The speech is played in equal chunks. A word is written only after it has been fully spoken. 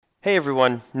Hey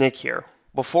everyone, Nick here.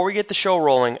 Before we get the show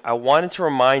rolling, I wanted to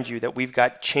remind you that we've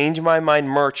got Change My Mind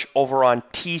merch over on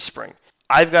Teespring.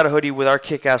 I've got a hoodie with our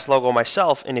kick-ass logo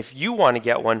myself, and if you want to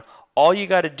get one, all you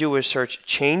got to do is search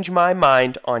Change My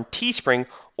Mind on Teespring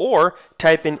or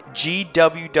type in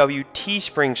GWW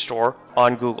Teespring Store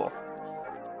on Google.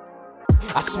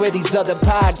 I swear these other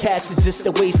podcasts are just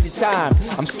a waste of time.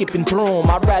 I'm skipping through them,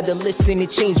 I'd rather listen and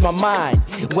change my mind.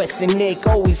 Wes and Nick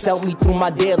always help me through my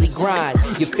daily grind.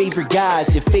 Your favorite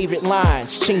guys, your favorite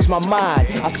lines, change my mind.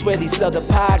 I swear these other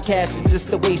podcasts are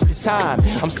just a waste of time.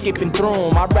 I'm skipping through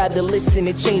them, I'd rather listen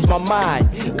and change my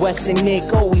mind. Wes and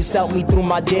Nick always help me through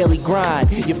my daily grind.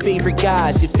 Your favorite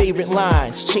guys, your favorite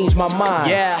lines, change my mind.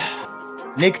 Yeah.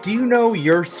 Nick, do you know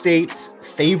your state's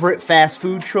favorite fast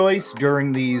food choice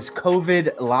during these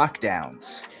COVID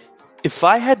lockdowns? If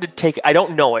I had to take, I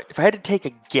don't know it. If I had to take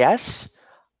a guess,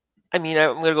 I'm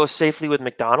going to go safely with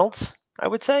McDonald's, I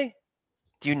would say.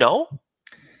 Do you know?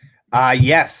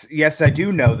 Yes, I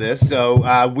do know this.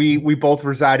 So we both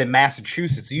reside in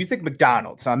Massachusetts. So you think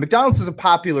McDonald's? McDonald's is a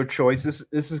popular choice.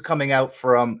 This is coming out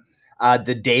from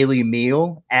the Daily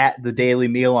Meal at the Daily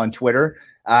Meal on Twitter.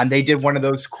 They did one of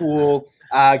those cool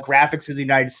graphics of the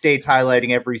United States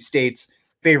highlighting every state's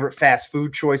favorite fast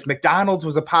food choice. McDonald's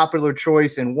was a popular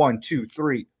choice in 7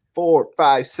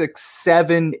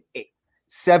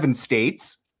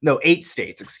 states. No, 8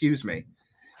 states, excuse me.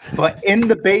 But in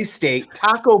the Bay State,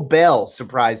 Taco Bell,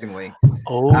 surprisingly,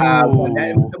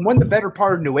 won the better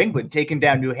part of New England, taking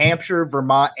down New Hampshire,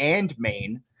 Vermont, and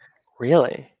Maine.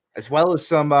 Really? As well as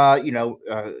some,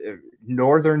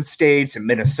 northern states in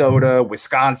Minnesota,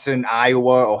 Wisconsin,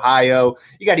 Iowa, Ohio.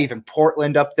 You got even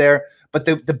Portland up there. But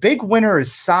the big winner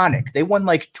is Sonic. They won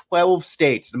like 12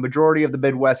 states, the majority of the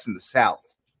Midwest and the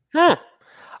South. I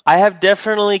have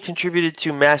definitely contributed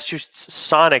to Massachusetts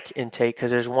Sonic intake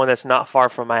because there's one that's not far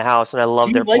from my house, and I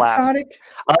love their blasts. Sonic?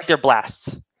 I like their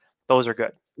blasts. Those are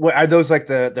good. What, are those like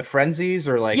the frenzies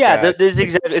or like? Yeah,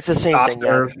 it's the same thing.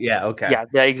 Yeah, okay.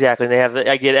 Yeah, exactly. They have.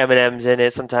 I get M&Ms in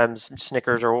it, sometimes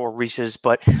Snickers or Reese's,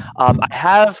 but I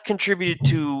have contributed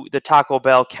to the Taco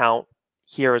Bell count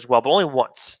here as well, but only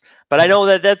once. But I know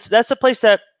that that's a place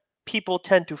that people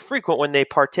tend to frequent when they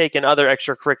partake in other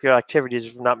extracurricular activities,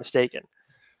 if I'm not mistaken.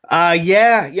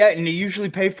 Yeah, and you usually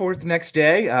pay for it the next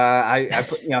day. I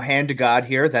put hand to God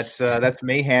here. That's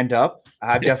me, hand up.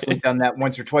 I've definitely done that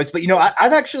once or twice. But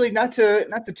I've actually not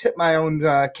to tip my own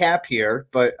cap here,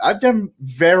 but I've done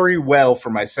very well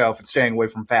for myself at staying away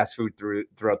from fast food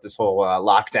throughout this whole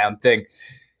lockdown thing.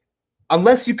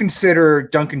 Unless you consider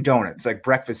Dunkin' Donuts, like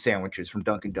breakfast sandwiches from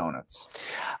Dunkin' Donuts.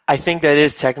 I think that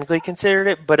is technically considered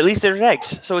it, but at least there's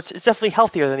eggs, so it's definitely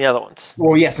healthier than the other ones.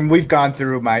 Well, yes, and we've gone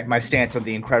through my stance on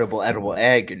the incredible edible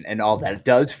egg and all that it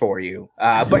does for you.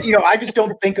 But I just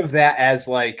don't think of that as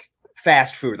like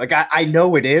fast food. Like I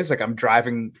know it is. Like I'm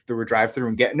driving through a drive-through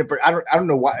and getting it, but I don't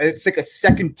know why. It's like a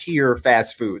second tier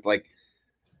fast food. Like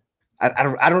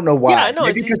I don't know why. Yeah, no,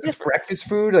 maybe because it's breakfast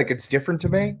food. Like it's different to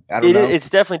me. I don't know.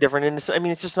 It's definitely different, and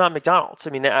it's just not McDonald's.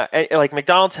 I mean, like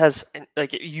McDonald's has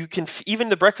like you can even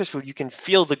the breakfast food you can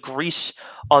feel the grease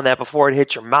on that before it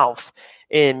hits your mouth,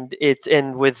 but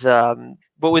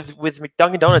with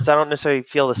Dunkin' Donuts I don't necessarily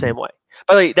feel the same way.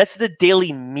 By the way, that's the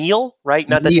Daily Meal, right?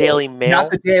 Not the Daily Mail. Not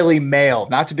the Daily Mail.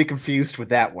 Not to be confused with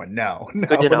that one. No.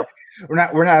 Good to know.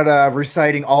 We're not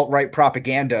reciting alt-right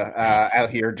propaganda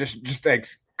out here. Just like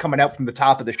coming out from the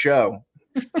top of the show.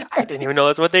 I didn't even know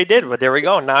that's what they did, but there we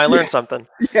go. Now I learned something.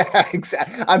 Yeah,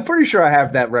 exactly. I'm pretty sure I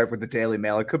have that right with the Daily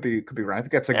Mail. It could be wrong. I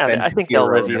think that's like I think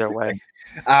they'll live either way.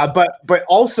 But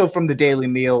also from the Daily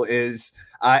Meal is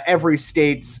every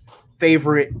state's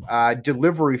favorite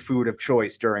delivery food of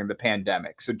choice during the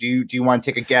pandemic. So do you want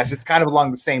to take a guess? It's kind of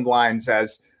along the same lines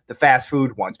as the fast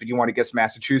food ones, but do you want to guess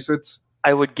Massachusetts?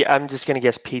 I'm just gonna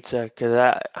guess pizza because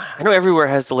I know everywhere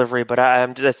has delivery, but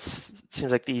that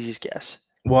seems like the easiest guess.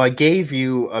 Well, I gave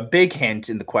you a big hint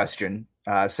in the question,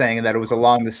 saying that it was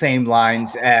along the same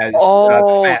lines as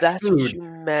fast food. What you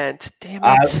meant. Damn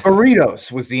it.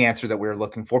 Burritos was the answer that we were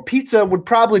looking for. Pizza would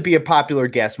probably be a popular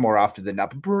guess more often than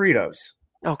not, but burritos.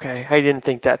 Okay, I didn't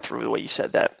think that through the way you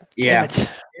said that. Yeah,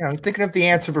 I'm thinking of the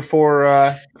answer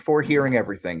before hearing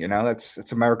everything.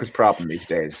 That's America's problem these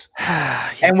days.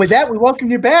 Yeah. And with that, we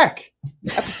welcome you back,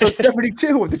 episode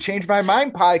 72 of the Change My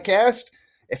Mind podcast.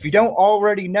 If you don't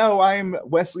already know, I'm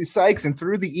Wesley Sykes, and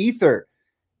through the ether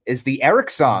is the Eric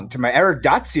song to my Eric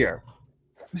Dotsier,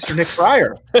 Mr. Nick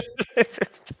Fryer.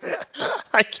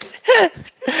 I can't.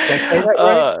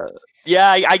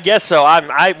 Yeah, I guess so.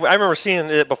 I remember seeing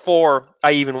it before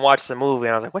I even watched the movie,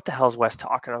 and I was like, "What the hell is Wes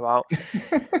talking about?"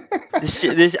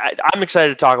 I'm excited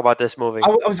to talk about this movie. I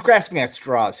was grasping at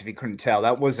straws, if you couldn't tell.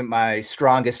 That wasn't my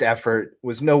strongest effort.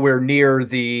 Was nowhere near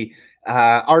the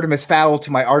Artemis Fowl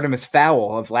to my Artemis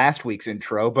Fowl of last week's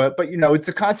intro. But it's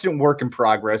a constant work in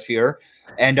progress here.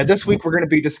 And this week we're going to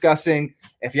be discussing,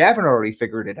 if you haven't already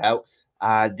figured it out,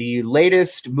 the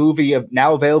latest movie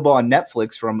now available on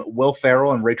Netflix from Will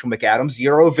Ferrell and Rachel McAdams,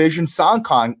 Eurovision Song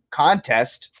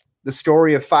Contest, the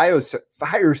story of Fire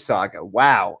Saga.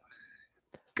 Wow.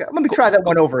 Let me try that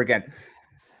one over again.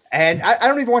 And I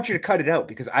don't even want you to cut it out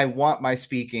because I want my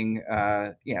speaking,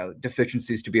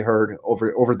 deficiencies to be heard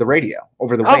over the radio,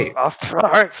 over the wave. All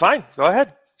right, fine. Go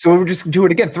ahead. So we'll just do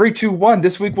it again. 3, 2, 1.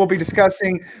 This week we'll be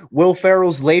discussing Will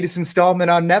Ferrell's latest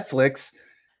installment on Netflix,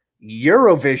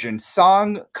 Eurovision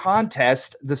Song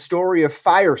Contest, the story of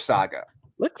Fire Saga.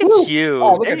 Look at you.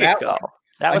 Oh, look there at you that go. one.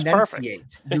 That was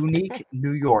perfect. Unique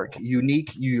New York.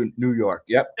 Unique New York.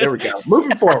 Yep, there we go.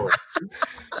 Moving forward.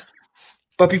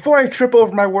 But before I trip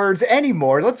over my words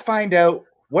anymore, let's find out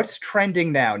what's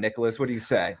trending now, Nicholas. What do you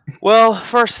say? Well,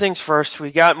 first things first,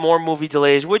 we got more movie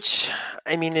delays, which,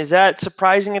 I mean, is that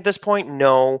surprising at this point?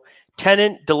 No.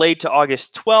 Tenet delayed to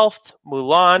August 12th.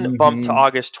 Mulan bumped to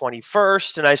August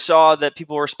 21st. And I saw that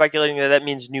people were speculating that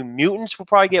means New Mutants will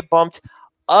probably get bumped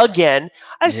again.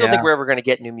 I still think we're ever going to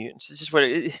get New Mutants. It's just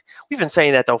we've been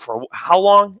saying that though for how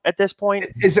long at this point?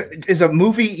 Is a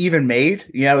movie even made?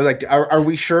 Like are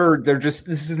we sure this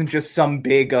isn't just some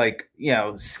big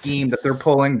scheme that they're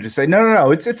pulling to say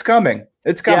no, it's coming.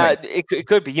 It's coming. Yeah, it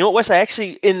could be. You know what, Wes? I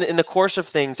actually in the course of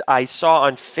things I saw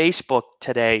on Facebook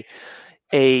today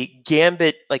a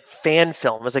Gambit fan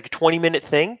film. It was like a 20-minute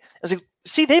thing. I was like,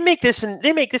 see, they make this as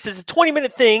a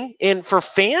 20-minute thing, and for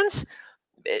fans,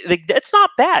 that's not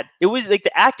bad. It was like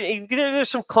the acting. There's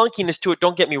some clunkiness to it.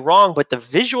 Don't get me wrong, but the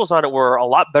visuals on it were a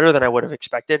lot better than I would have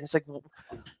expected. It's like,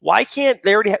 why can't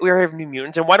we already have New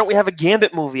Mutants, and why don't we have a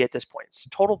Gambit movie at this point? It's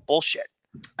total bullshit.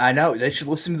 I know they should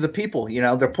listen to the people.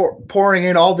 They're pouring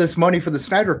in all this money for the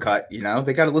Snyder Cut.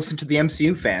 They got to listen to the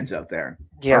MCU fans out there.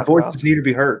 Yeah, our voices need to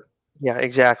be heard. Yeah,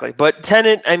 exactly. But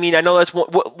Tenet, I mean, I know that's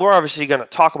what we're obviously going to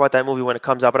talk about that movie when it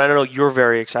comes out, but I know you're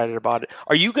very excited about it.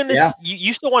 Are you going to,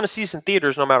 you still want to see this in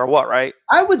theaters no matter what, right?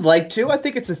 I would like to. I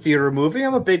think it's a theater movie.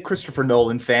 I'm a big Christopher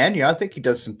Nolan fan. I think he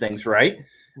does some things right.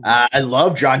 I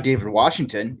love John David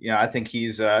Washington. I think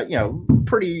he's,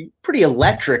 pretty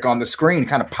electric on the screen,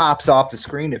 kind of pops off the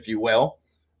screen, if you will.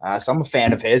 So I'm a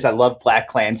fan of his. I love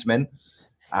BlacKkKlansman.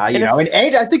 And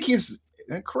I think he's,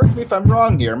 correct me if I'm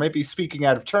wrong here, I might be speaking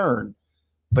out of turn,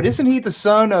 but isn't he the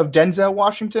son of Denzel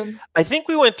Washington? I think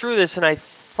we went through this, and I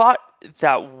thought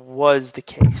that was the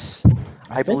case.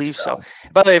 I believe so.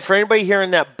 By the way, for anybody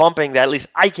hearing that bumping that at least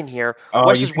I can hear,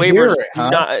 Wes's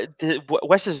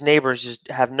neighbors just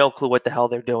have no clue what the hell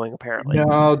they're doing, apparently.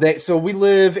 No, so we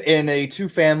live in a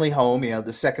 2-family home,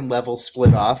 the second level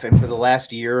split off, and for the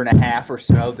last year and a half or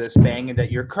so, this banging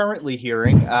that you're currently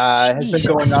hearing has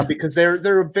been going on because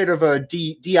they're a bit of a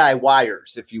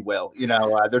DIYers, if you will.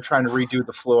 They're trying to redo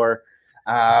the floor,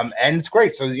 and it's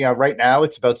great. So, right now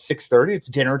it's about 6:30. It's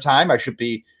dinner time. I should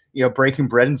be breaking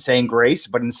bread and saying grace,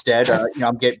 but instead,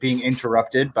 I'm being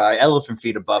interrupted by elephant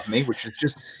feet above me, which is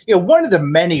just, one of the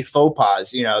many faux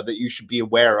pas, that you should be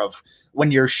aware of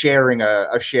when you're sharing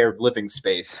a shared living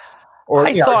space. Or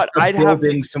I thought I'd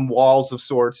building some walls of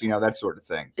sorts, that sort of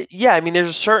thing. Yeah, I mean, there's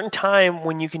a certain time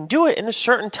when you can do it and a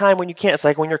certain time when you can't. It's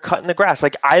like when you're cutting the grass.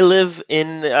 Like I live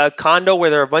in a condo where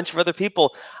there are a bunch of other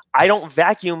people. I don't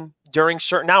vacuum during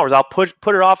certain hours. I'll put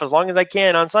it off as long as I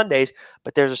can on Sundays,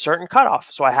 but there's a certain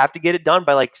cutoff. So I have to get it done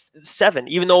by 7,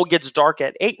 even though it gets dark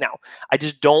at 8 now. I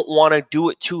just don't want to do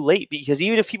it too late because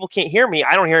even if people can't hear me,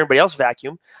 I don't hear anybody else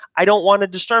vacuum. I don't want to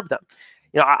disturb them.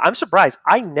 I'm surprised.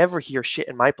 I never hear shit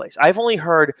in my place. I've only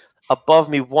heard above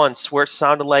me once where it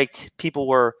sounded like people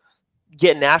were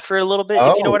getting after it a little bit,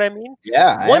 if you know what I mean.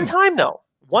 Yeah. One time, though.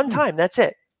 One time. That's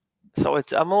it. So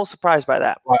I'm a little surprised by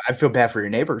that. Well, I feel bad for your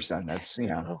neighbors then. That's,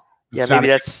 Yeah, maybe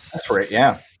that's right.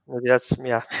 Yeah. Maybe that's,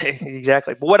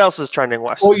 exactly. But what else is trending,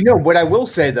 Wes? Well, what I will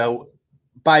say, though,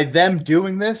 by them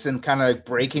doing this and kind of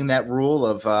breaking that rule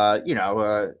of,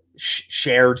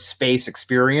 shared space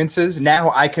experiences, now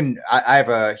I have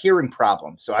a hearing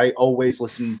problem. So I always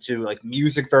listen to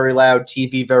music very loud,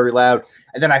 TV very loud,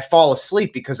 and then I fall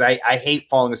asleep because I hate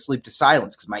falling asleep to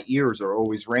silence because my ears are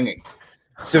always ringing.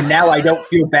 So now I don't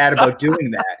feel bad about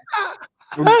doing that.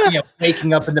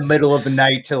 Waking up in the middle of the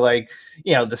night to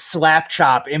the Slap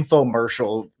Chop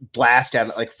infomercial blast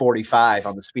at 45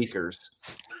 on the speakers.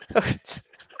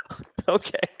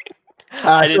 Okay.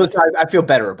 I feel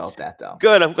better about that, though.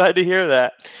 Good. I'm glad to hear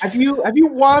that. Have you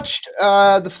watched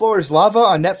The Floor is Lava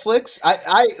on Netflix?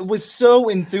 I was so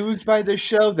enthused by this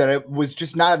show that it was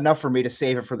just not enough for me to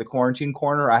save it for the quarantine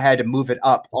corner. I had to move it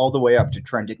up all the way up to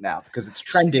trending now because it's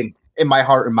trending in my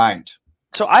heart and mind.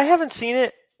 So I haven't seen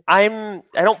it. I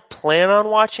don't plan on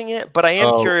watching it, but I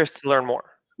am curious to learn more.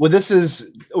 Well, that's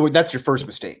your first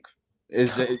mistake.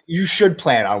 Is that you should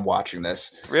plan on watching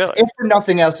this. Really? If for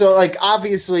nothing else. So, like,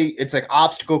 obviously, it's like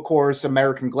obstacle course,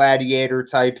 American Gladiator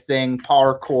type thing,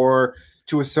 parkour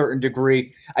to a certain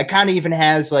degree. It kind of even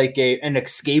has like an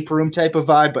escape room type of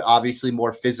vibe, but obviously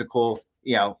more physical,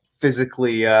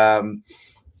 physically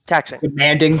taxing. Thank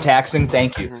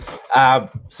you.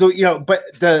 Mm-hmm. So, but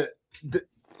the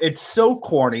it's so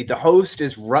corny. The host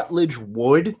is Rutledge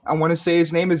Wood. I want to say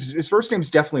his name is his first name is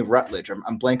definitely Rutledge.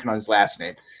 I'm blanking on his last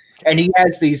name. And he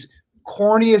has these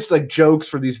corniest like jokes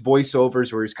for these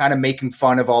voiceovers where he's kind of making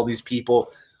fun of all these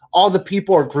people. All the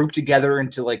people are grouped together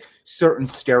into like certain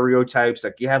stereotypes.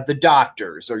 Like you have the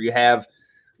doctors, or you have,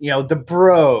 the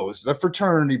bros, the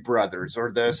fraternity brothers,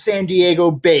 or the San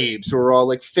Diego babes who are all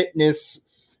like fitness,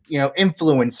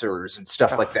 influencers and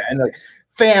stuff like that. And like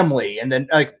family. And then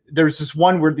like there's this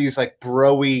one where these like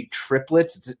bro-y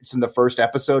triplets. It's in the first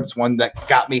episode. It's one that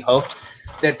got me hooked.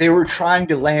 That they were trying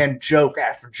to land joke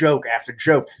after joke after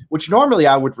joke, which normally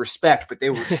I would respect, but they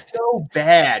were so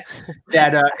bad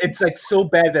that it's like so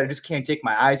bad that I just can't take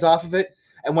my eyes off of it.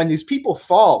 And when these people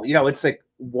fall, it's like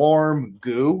warm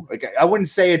goo. Like I wouldn't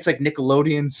say it's like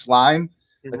Nickelodeon slime,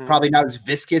 like probably not as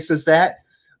viscous as that,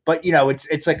 but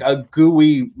it's like a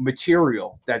gooey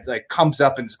material that like comes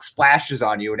up and splashes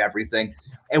on you and everything.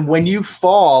 And when you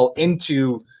fall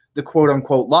into the quote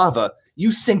unquote lava,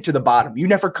 you sink to the bottom. You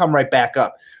never come right back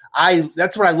up.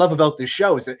 That's what I love about this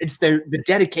show is that it's the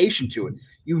dedication to it.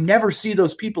 You never see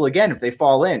those people again if they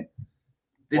fall in.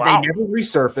 Wow. They never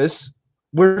resurface.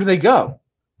 Where do they go?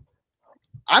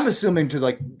 I'm assuming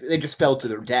they just fell to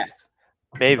their death.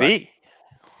 Maybe.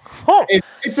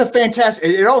 It's a fantastic.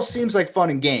 It all seems like fun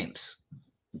and games,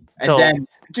 and then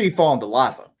until you fall into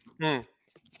lava.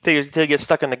 Till you get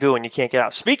stuck in the goo and you can't get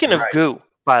out. Speaking of goo.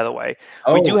 By the way,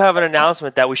 we do have an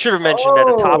announcement that we should have mentioned at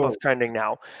the top of trending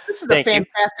now. This is a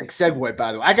fantastic segue,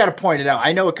 by the way. I got to point it out.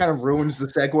 I know it kind of ruins the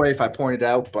segue if I point it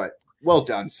out, but well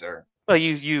done, sir. Well,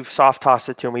 you soft tossed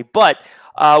it to me, but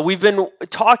we've been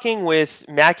talking with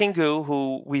Mac and Goo,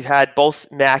 who we've had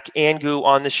both Mac and Goo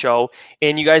on the show,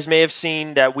 and you guys may have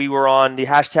seen that we were on the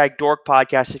 #Dork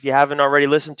podcast. If you haven't already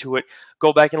listened to it,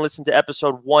 go back and listen to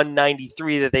episode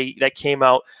 193 that came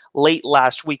out late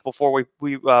last week before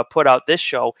we put out this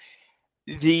show.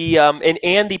 The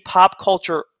and the pop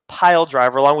culture pile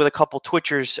driver, along with a couple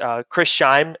Twitchers, Chris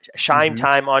Scheim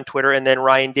Time on Twitter, and then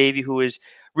Ryan Davey, who is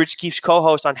Rich Keefe's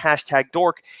co-host on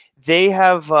 #Dork. They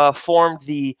have formed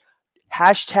the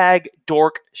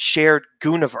 #Dork Shared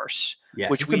Gooniverse,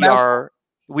 which we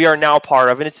are now part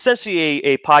of, and it's essentially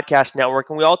a podcast network,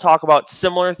 and we all talk about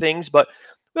similar things, but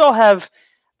we all have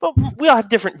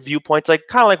different viewpoints, like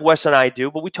kind of like Wes and I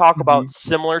do, but we talk about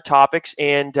similar topics.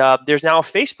 And there's now a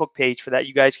Facebook page for that.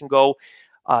 You guys can go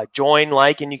join,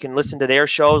 and you can listen to their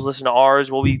shows, listen to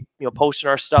ours. We'll be posting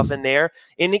our stuff in there,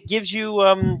 and it gives you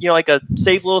like a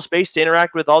safe little space to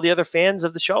interact with all the other fans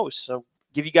of the shows. So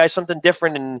give you guys something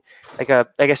different, and like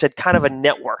I said, kind of a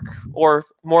network, or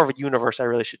more of a universe, I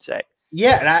really should say.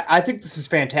 Yeah, and I think this is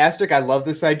fantastic. I love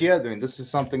this idea. I mean, this is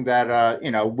something that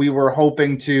we were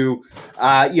hoping to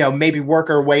maybe work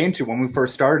our way into when we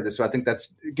first started this. So I think that's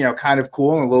kind of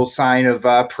cool and a little sign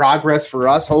of progress for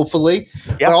us, hopefully.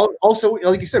 Yep. But also,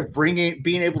 like you said,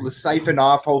 being able to siphon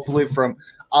off, hopefully, from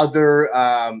other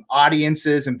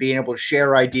audiences and being able to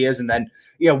share ideas, and then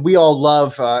we all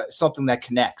love something that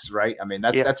connects, right? I mean,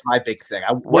 that's my big thing.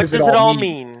 What does it all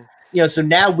mean? So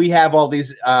now we have all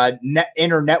these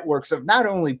inner networks of not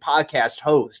only podcast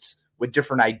hosts with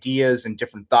different ideas and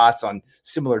different thoughts on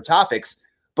similar topics,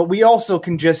 but we also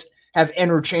can just have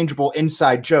interchangeable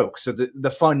inside jokes. So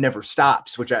the fun never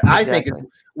stops, which I think is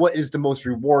what is the most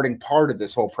rewarding part of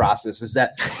this whole process, is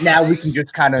that now we can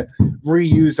just kind of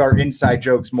reuse our inside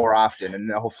jokes more often and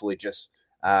hopefully just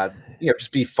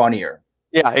be funnier.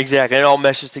 Yeah, exactly. It all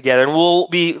meshes together, and we'll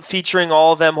be featuring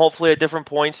all of them hopefully at different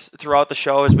points throughout the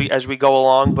show as we go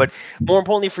along. But more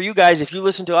importantly for you guys, if you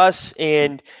listen to us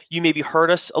and you maybe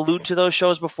heard us allude to those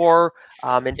shows before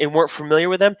and weren't familiar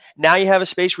with them, now you have a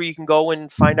space where you can go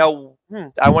and find out,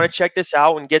 I want to check this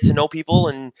out and get to know people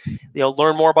and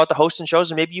learn more about the hosts and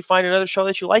shows, and maybe you find another show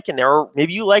that you like in there, or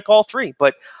maybe you like all three.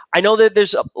 But I know that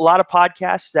there's a lot of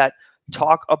podcasts that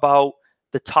talk about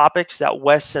the topics that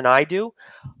Wes and I do.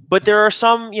 But there are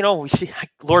some, we see,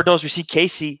 Lord knows we see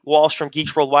Casey Walsh from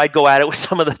Geeks Worldwide go at it with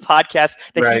some of the podcasts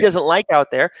that he doesn't like out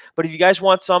there. But if you guys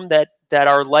want some that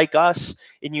are like us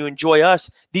and you enjoy us,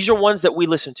 these are ones that we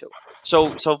listen to.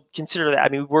 So consider that. I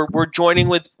mean, we're joining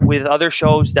with other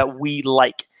shows that we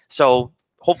like. So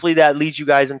hopefully that leads you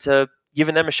guys into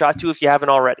giving them a shot too if you haven't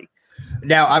already.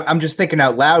 Now, I'm just thinking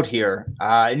out loud here.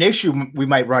 An issue we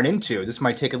might run into. This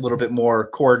might take a little bit more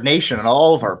coordination on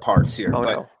all of our parts here.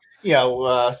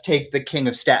 Let's take the King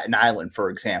of Staten Island, for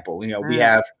example. We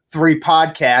have 3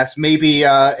 podcasts, maybe,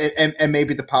 and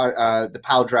maybe the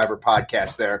Pile Driver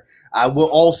podcast there. We'll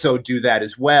also do that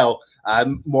as well.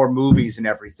 More movies and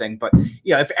everything. But,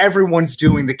 if everyone's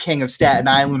doing the King of Staten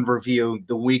Island review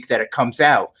the week that it comes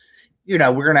out,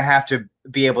 we're going to have to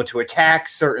be able to attack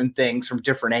certain things from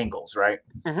different angles, right?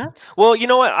 Mm-hmm. Well, you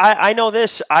know what? I know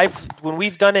this. When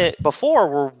we've done it before,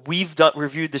 where we've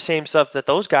reviewed the same stuff that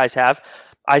those guys have,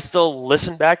 I still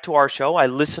listen back to our show. I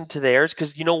listen to theirs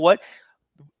because you know what?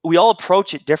 We all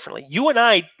approach it differently. You and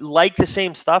I like the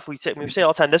same stuff. We say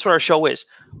all the time, that's what our show is.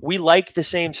 We like the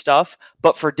same stuff,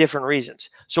 but for different reasons.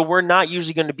 So we're not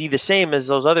usually going to be the same as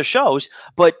those other shows,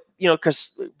 but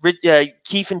because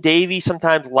Keith and Davey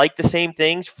sometimes like the same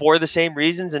things for the same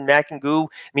reasons, and Mac and Goo,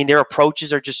 their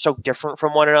approaches are just so different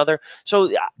from one another.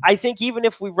 So I think even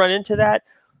if we run into that,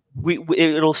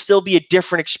 it'll still be a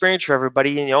different experience for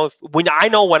everybody. When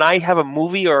I have a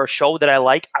movie or a show that I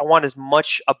like, I want as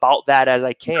much about that as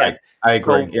I can. Right. I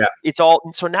agree. So it's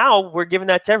all. So now we're giving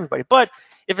that to everybody. But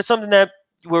if it's something where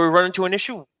we run into an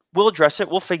issue, we'll address it.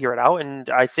 We'll figure it out. And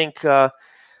I think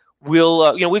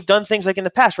we've done things like in the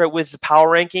past, right, with the power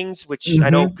rankings, which I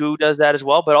know Goo does that as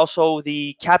well, but also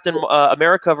the Captain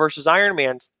America versus Iron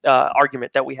Man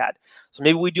argument that we had. So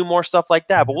maybe we do more stuff like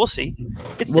that, but we'll see.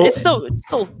 It's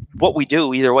still what we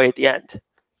do either way at the end.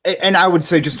 And I would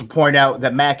say, just to point out,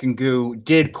 that Mac and Goo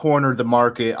did corner the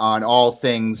market on all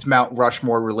things Mount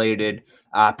Rushmore related,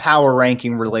 power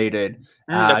ranking related,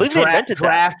 I believe they invented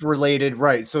draft related,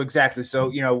 right? So exactly.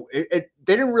 So they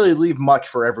didn't really leave much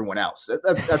for everyone else.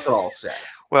 That's all I'll say.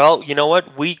 Well, you know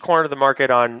what? We corner the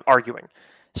market on arguing.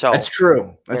 So that's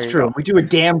true. That's true. We do a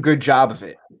damn good job of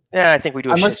it. Yeah, I think we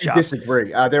do. Unless you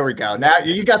disagree. There we go. Now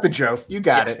you got the joke. You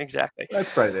got it. Exactly. That's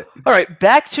probably it. All right,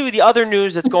 back to the other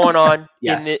news that's going on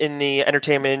in the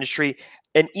entertainment industry.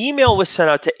 An email was sent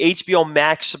out to HBO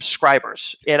Max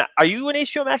subscribers. And are you an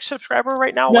HBO Max subscriber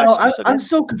right now? No, I'm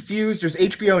so confused. There's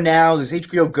HBO Now, there's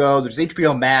HBO Go, there's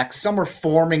HBO Max. Some are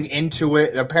forming into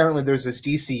it. Apparently, there's this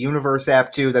DC Universe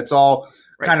app too. That's all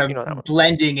kind of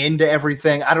blending into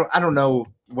everything. I don't know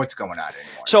what's going on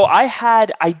anymore. So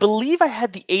I believe I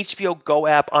had the HBO Go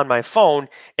app on my phone,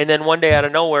 and then one day out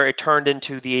of nowhere, it turned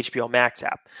into the HBO Max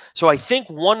app. So I think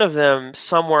one of them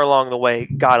somewhere along the way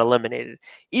got eliminated.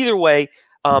 Either way,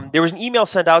 there was an email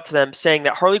sent out to them saying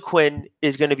that Harley Quinn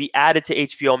is going to be added to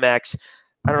HBO Max.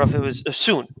 I don't know if it was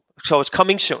soon. So it's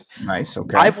coming soon. Nice.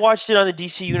 Okay. I've watched it on the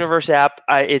DC Universe app.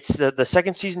 It's the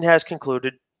second season has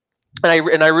concluded.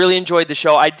 And I really enjoyed the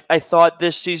show. I thought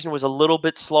this season was a little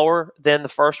bit slower than the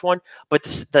first one, but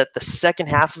the second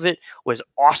half of it was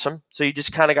awesome. So you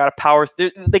just kind of got to power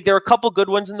through. Like, there were a couple good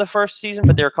ones in the first season,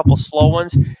 but there were a couple slow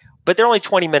ones. But they're only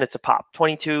 20 minutes a pop,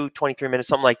 22, 23 minutes,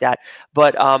 something like that.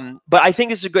 But I think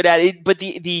this is a good ad. But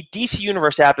the DC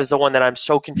Universe app is the one that I'm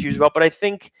so confused about. But I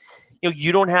think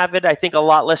you don't have it. I think a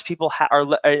lot less people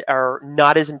are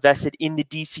not as invested in the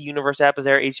DC Universe app as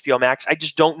they are HBO Max. I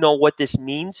just don't know what this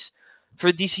means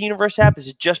for the DC Universe app. Is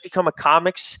it just become a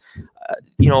comics,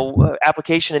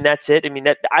 application and that's it? I mean,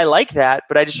 I like that,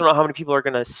 but I just don't know how many people are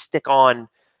going to stick on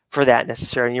for that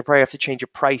necessarily. And you probably have to change your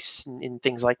price and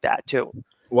things like that too.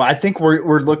 Well, I think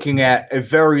we're looking at a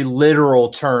very literal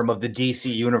term of the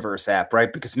DC Universe app,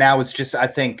 right? Because now it's just, I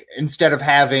think, instead of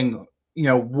having,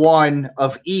 one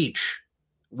of each,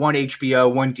 one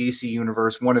HBO, one DC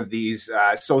Universe, one of these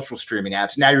social streaming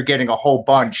apps, now you're getting a whole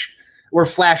bunch. We're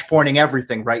flashpointing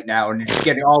everything right now, and you're just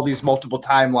getting all these multiple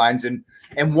timelines.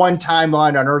 And one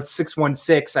timeline on Earth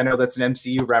 616, I know that's an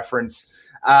MCU reference,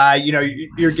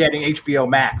 you're getting HBO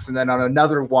Max, and then on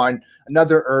another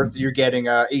Earth, you're getting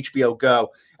HBO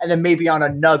Go, and then maybe on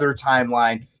another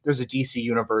timeline, there's a DC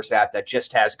Universe app that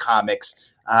just has comics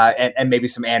and maybe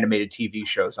some animated TV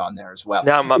shows on there as well.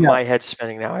 Now my head's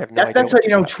spinning. Now I have no idea. That's how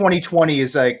 2020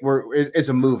 is like. Is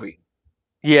a movie.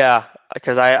 Yeah,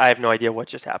 because I have no idea what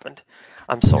just happened.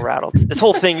 I'm so rattled. This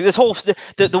whole thing,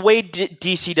 the way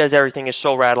DC does everything is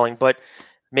so rattling, but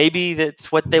maybe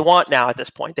that's what they want now at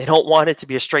this point. They don't want it to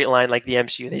be a straight line like the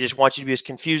MCU. They just want you to be as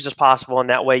confused as possible, and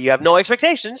that way you have no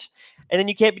expectations, and then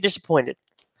you can't be disappointed.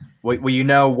 Well,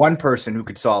 one person who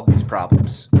could solve these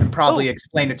problems. can probably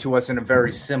explain it to us in a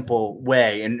very simple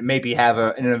way and maybe have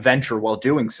an adventure while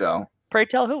doing so. Pray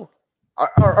tell who?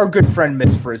 Our good friend,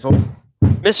 Miss Frizzle.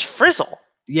 Miss Frizzle.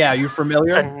 Yeah, you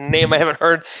familiar? That's a name I haven't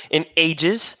heard in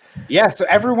ages. Yeah, so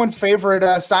everyone's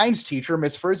favorite science teacher,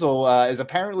 Miss Frizzle, is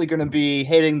apparently going to be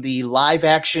hitting the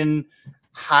live-action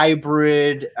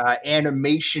hybrid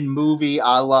animation movie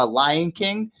a la Lion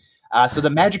King. So the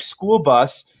Magic School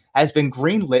Bus has been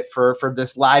greenlit for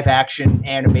this live-action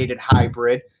animated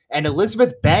hybrid, and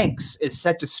Elizabeth Banks is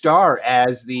set to star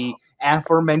as the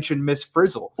aforementioned Miss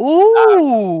Frizzle.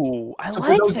 Ooh, I like that.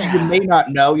 For those of you who may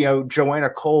not know, Joanna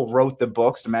Cole wrote the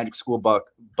books, the Magic School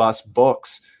Bus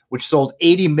books, which sold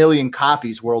 80 million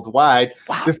copies worldwide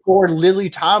before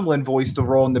Lily Tomlin voiced the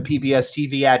role in the PBS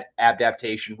TV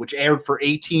adaptation, which aired for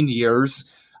 18 years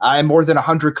in more than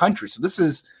 100 countries. So this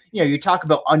is, you talk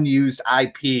about unused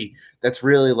IP that's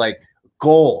really like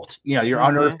gold. You're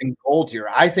unearthing gold here.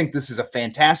 I think this is a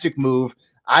fantastic move.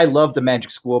 I love the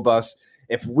Magic School Bus.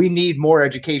 If we need more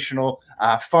educational,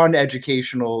 fun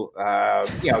educational,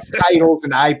 titles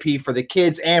and IP for the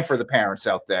kids and for the parents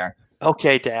out there.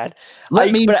 Okay, Dad.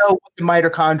 Let me know what the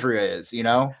mitochondria is,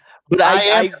 But I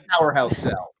am the powerhouse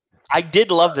cell. I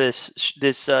did love this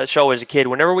show as a kid.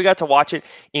 Whenever we got to watch it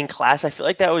in class, I feel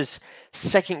like that was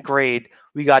second grade.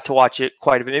 We got to watch it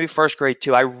quite a bit, maybe first grade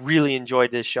too. I really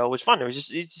enjoyed this show. It was fun. It's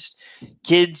just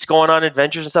kids going on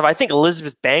adventures and stuff. I think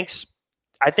Elizabeth Banks,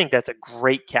 I think that's a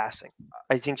great casting.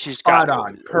 I think she's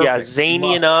got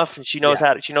zany enough, and she knows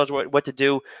she knows what to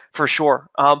do for sure.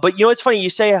 But it's funny you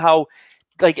say how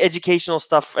like educational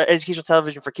stuff, educational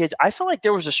television for kids. I felt like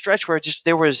there was a stretch where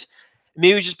there was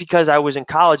maybe just because I was in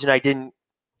college and I didn't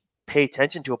pay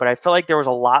attention to it, but I felt like there was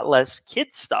a lot less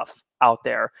kids stuff out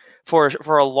there for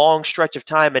a long stretch of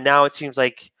time, and now it seems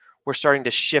like we're starting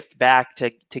to shift back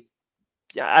to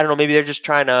I don't know, maybe they're just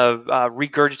trying to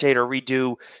regurgitate or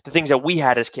redo the things that we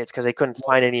had as kids because they couldn't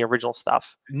find any original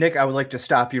stuff. Nick, I would like to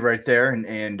stop you right there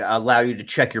and allow you to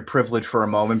check your privilege for a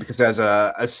moment, because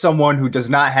as someone who does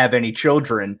not have any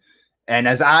children, and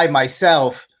as I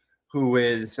myself, who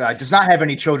is does not have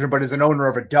any children but is an owner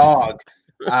of a dog,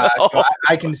 so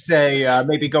I can say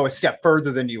maybe go a step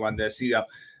further than you on this.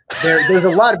 There's a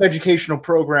lot of educational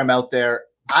program out there.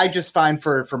 I just find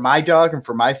for my dog and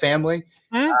for my family,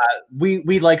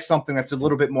 we like something that's a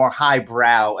little bit more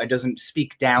highbrow and doesn't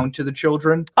speak down to the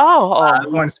children. We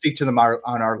want to speak to them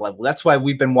on our level. That's why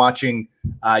we've been watching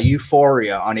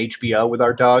Euphoria on HBO with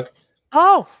our dog.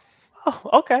 Oh,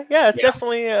 okay. Yeah, it's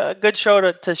definitely a good show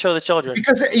to show the children.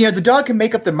 Because the dog can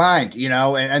make up their mind,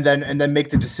 and then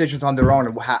make the decisions on their own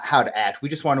and how to act. We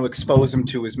just want to expose them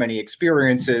to as many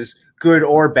experiences, good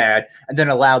or bad, and then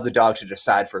allow the dog to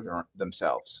decide for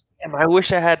themselves. Damn, I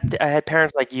wish I had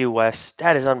parents like you, Wes.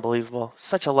 That is unbelievable.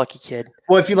 Such a lucky kid.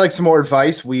 Well, if you'd like some more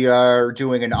advice, we are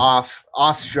doing an off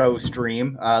show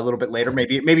stream a little bit later.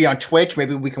 Maybe on Twitch.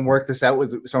 Maybe we can work this out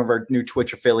with some of our new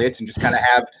Twitch affiliates and just kind of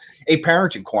have a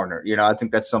parenting corner. I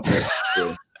think that's something to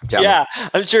do. Yeah,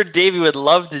 I'm sure Davey would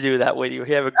love to do that with you.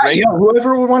 He have a great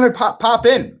whoever would want to pop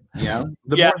in. The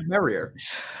more the merrier.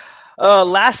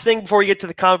 Last thing before we get to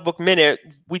the comic book minute,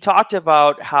 we talked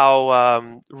about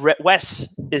how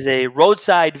Wes is a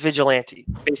roadside vigilante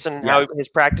based on how his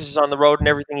practices on the road and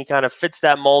everything. He kind of fits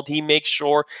that mold. He makes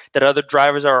sure that other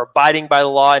drivers are abiding by the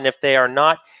law, and if they are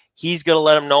not, he's going to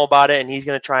let them know about it, and he's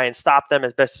going to try and stop them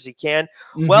as best as he can.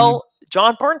 Mm-hmm. Well,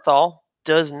 Jon Bernthal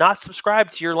does not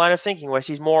subscribe to your line of thinking, Wes.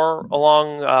 He's more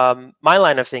along my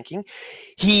line of thinking.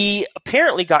 He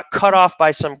apparently got cut off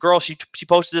by some girl. She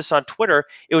posted this on Twitter.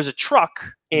 It was a truck,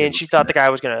 and she thought the guy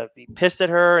was going to be pissed at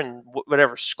her and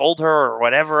whatever, scold her or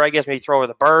whatever, I guess, maybe throw her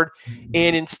the bird.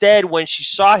 And instead, when she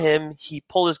saw him, he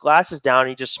pulled his glasses down and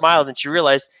he just smiled, and she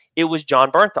realized it was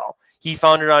Jon Bernthal. He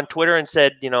found it on Twitter and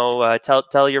said,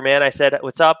 tell your man I said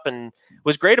what's up, and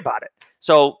was great about it.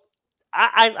 So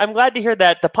I'm glad to hear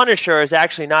that the Punisher is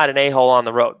actually not an a-hole on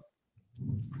the road.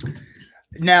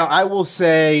 Now, I will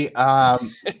say,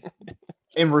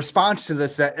 in response to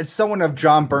this, that someone of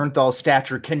Jon Bernthal's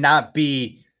stature cannot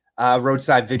be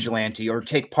roadside vigilante or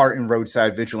take part in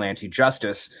roadside vigilante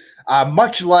justice.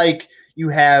 Much like you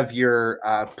have your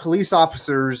police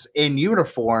officers in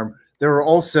uniform, there are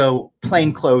also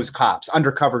plainclothes cops,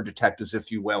 undercover detectives,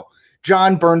 if you will.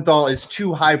 Jon Bernthal is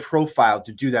too high profile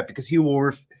to do that because he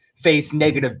will face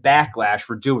negative backlash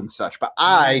for doing such. But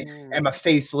I am a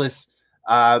faceless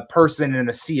person in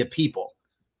a sea of people.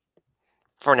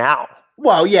 For now.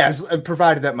 Well, yes,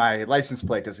 provided that my license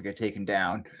plate doesn't get taken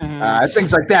down,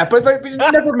 things like that. But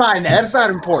never mind that. That's not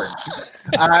important.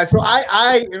 So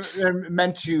I am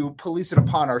meant to police it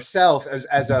upon ourselves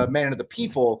as a man of the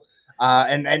people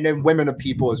and women of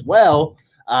people as well,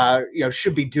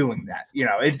 should be doing that.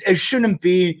 It shouldn't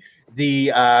be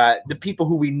the people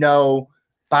who we know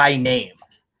by name.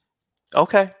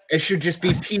 Okay. It should just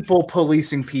be people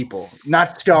policing people,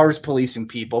 not stars policing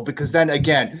people, because then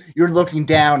again, you're looking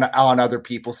down on other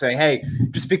people saying, hey,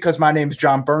 just because my name's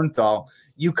Jon Bernthal,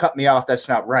 you cut me off. That's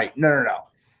not right. No.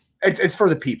 It's for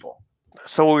the people.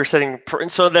 So we're setting,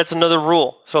 so that's another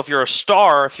rule. So if you're a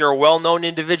star, if you're a well-known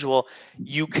individual,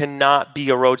 you cannot be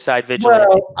a roadside vigilante.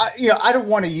 Well, I don't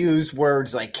want to use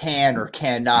words like can or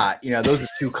cannot. Those are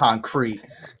too concrete.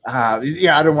 I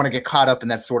don't want to get caught up in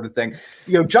that sort of thing.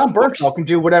 Jon Bernthal can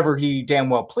do whatever he damn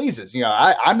well pleases.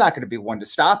 I'm not going to be one to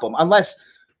stop him unless,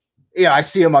 I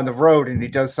see him on the road and he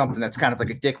does something that's kind of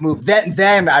like a dick move.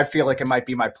 Then I feel like it might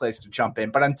be my place to jump in.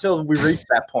 But until we reach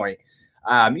that point,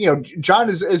 Jon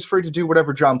is free to do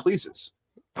whatever Jon pleases.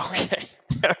 Okay.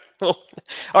 All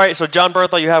right. So Jon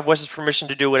Bernthal, you have Wes's permission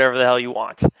to do whatever the hell you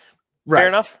want. Right. Fair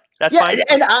enough. That's fine.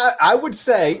 And I would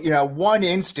say, one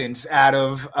instance out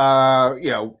of,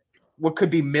 what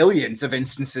could be millions of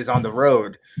instances on the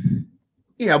road,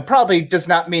 probably does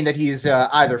not mean that he's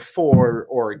either for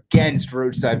or against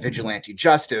roadside vigilante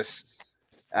justice,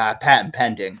 patent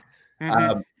pending.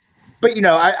 Mm-hmm. But,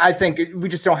 I think we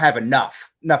just don't have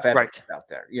enough evidence out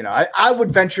there. I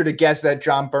would venture to guess that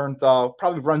Jon Bernthal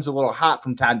probably runs a little hot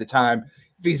from time to time.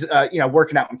 If he's,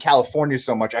 working out in California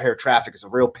so much, I hear traffic is a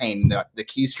real pain in the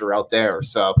keister out there.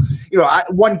 So,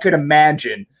 one could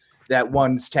imagine that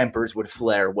one's tempers would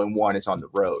flare when one is on the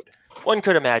road. One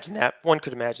could imagine that. All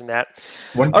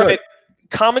Could. right.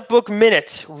 Comic book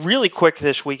minute, really quick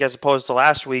this week as opposed to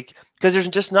last week, because there's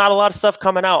just not a lot of stuff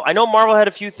coming out. I know Marvel had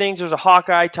a few things. There's a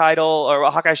Hawkeye title or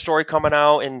a Hawkeye story coming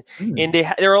out, and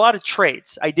there are a lot of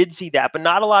trades. I did see that, but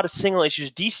not a lot of single issues.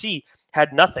 DC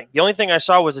had nothing. The only thing I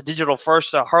saw was a digital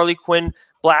first, Harley Quinn,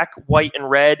 black, white, and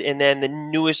red, and then the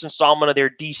newest installment of their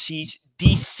deceased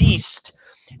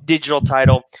digital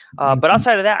title. But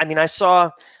outside of that, I saw.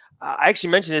 I actually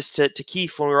mentioned this to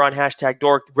Keith when we were on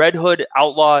 #Dork. Red Hood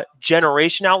Outlaw,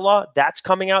 Generation Outlaw, that's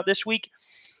coming out this week.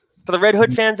 For the Red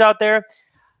Hood fans out there,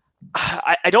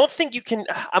 I don't think you can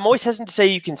 – I'm always hesitant to say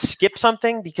you can skip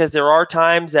something because there are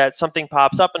times that something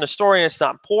pops up in a story and it's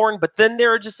not important, but then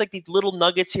there are just like these little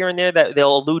nuggets here and there that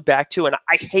they'll allude back to, and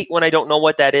I hate when I don't know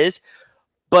what that is.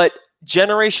 But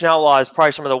Generation Outlaw is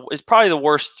probably the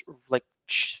worst like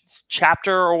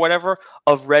chapter or whatever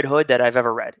of Red Hood that I've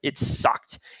ever read. It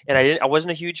sucked, and I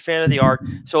wasn't a huge fan of the art.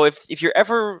 So if you're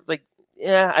ever like,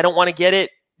 I don't want to get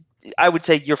it, I would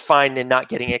say you're fine in not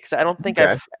getting it because I don't think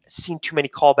I've seen too many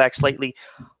callbacks lately.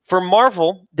 For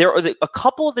Marvel, there are a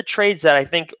couple of the trades that I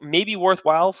think may be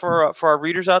worthwhile for our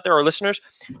readers out there or listeners.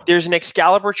 There's an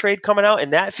Excalibur trade coming out,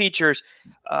 and that features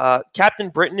Captain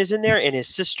Britain is in there, and his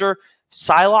sister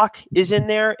Psylocke is in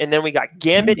there, and then we got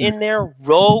Gambit in there,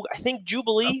 Rogue. I think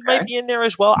Jubilee might be in there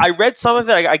as well. I read some of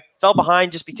it. I fell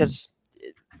behind just because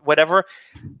whatever.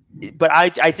 But I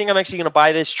think I'm actually going to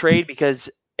buy this trade because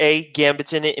A,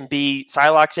 Gambit's in it, and B,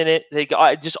 Psylocke's in it. They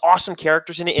got just awesome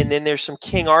characters in it, and then there's some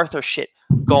King Arthur shit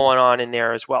going on in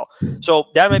there as well. So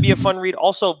that might be a fun read.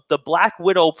 Also, the Black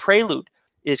Widow Prelude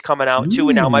is coming out too.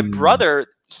 And now my brother,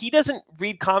 he doesn't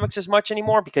read comics as much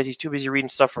anymore because he's too busy reading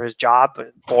stuff for his job,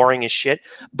 boring as shit.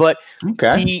 But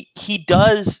he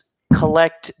does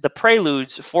collect the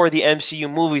preludes for the MCU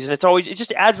movies, and it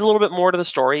just adds a little bit more to the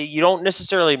story. You don't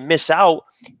necessarily miss out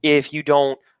if you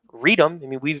don't read them.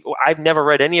 I've never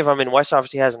read any of them, and Wes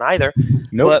obviously hasn't either.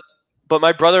 Nope. But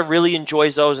my brother really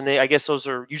enjoys those, and I guess those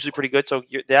are usually pretty good. So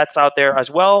that's out there as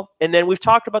well. And then we've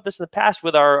talked about this in the past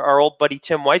with our old buddy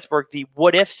Tim Weitzberg, the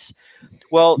What Ifs.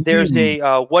 Well, there's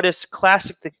a What Ifs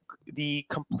Classic, the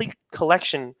Complete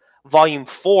Collection Volume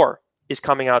 4 is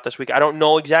coming out this week. I don't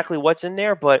know exactly what's in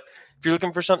there, but if you're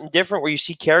looking for something different where you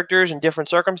see characters in different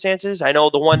circumstances, I know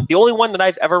the only one that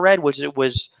I've ever read was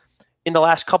in the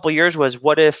last couple of years was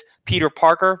What If Peter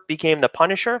Parker became the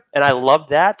Punisher, and I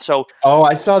loved that. So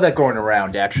I saw that going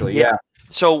around actually. Yeah.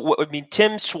 So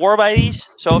Tim swore by these.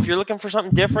 So if you're looking for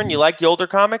something different, you like the older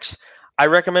comics, I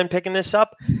recommend picking this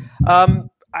up.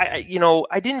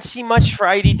 I didn't see much for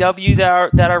IDW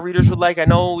that our readers would like. I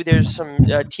know there's some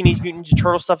Teenage Mutant Ninja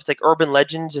Turtle stuff. It's like Urban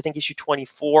Legends, I think issue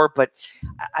 24. But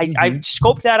I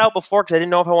scoped that out before because I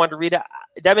didn't know if I wanted to read it.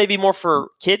 That may be more for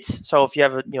kids. So if you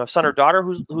have a son or daughter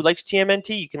who likes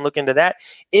TMNT, you can look into that.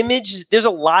 Image, there's a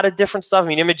lot of different stuff.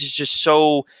 Image is just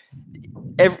so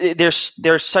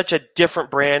there's such a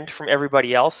different brand from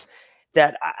everybody else.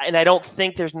 And I don't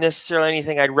think there's necessarily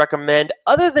anything I'd recommend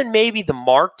other than maybe the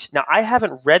Marked. Now, I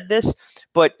haven't read this,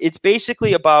 but it's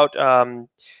basically about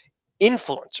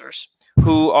influencers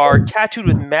who are tattooed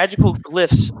with magical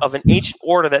glyphs of an ancient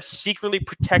order that secretly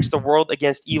protects the world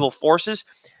against evil forces.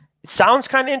 It sounds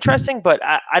kind of interesting, but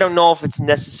I don't know if it's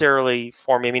necessarily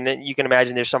for me. I mean, you can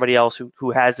imagine there's somebody else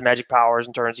who has the magic powers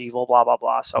and turns evil, blah, blah,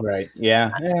 blah. So right. Yeah.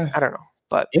 I don't know.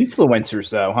 But influencers,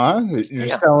 though, huh? You're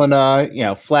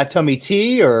selling, flat tummy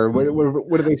tea, or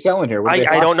what are they selling here?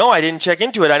 I don't know. I didn't check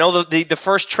into it. I know the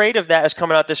first trade of that is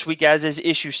coming out this week, as is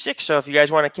issue 6. So if you guys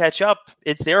want to catch up,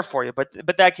 it's there for you. But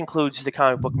that concludes the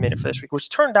comic book minute for this week, which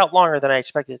turned out longer than I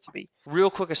expected it to be. Real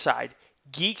quick aside.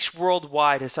 Geeks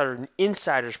Worldwide has started an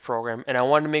insiders program, and I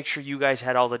wanted to make sure you guys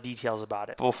had all the details about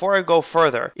it. But before I go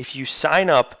further, if you sign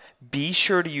up, be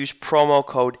sure to use promo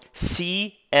code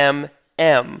CMM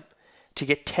to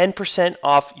get 10%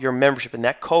 off your membership, and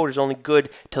that code is only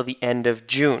good till the end of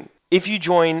June. If you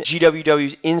join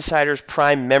GWW's Insiders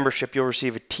Prime membership, you'll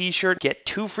receive a t-shirt, get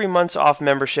 2 free months off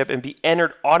membership, and be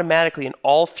entered automatically in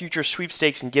all future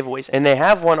sweepstakes and giveaways. And they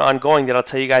have one ongoing that I'll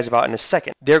tell you guys about in a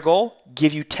second. Their goal?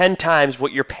 Give you 10 times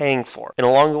what you're paying for. And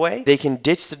along the way, they can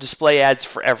ditch the display ads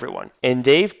for everyone. And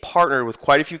they've partnered with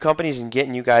quite a few companies and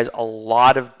getting you guys a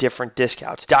lot of different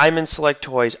discounts. Diamond Select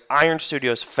Toys, Iron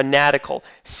Studios, Fanatical,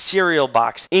 Cereal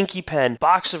Box, Inky Pen,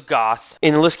 Box of Goth,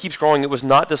 and the list keeps growing. It was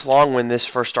not this long when this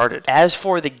first started. As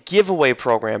for the giveaway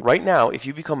program, right now, if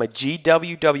you become a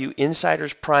GWW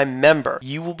Insiders Prime member,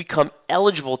 you will become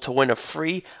eligible to win a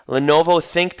free Lenovo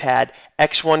ThinkPad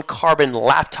X1 Carbon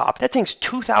laptop. That thing's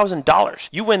 $2,000.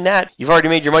 You win that, you've already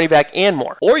made your money back and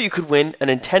more. Or you could win a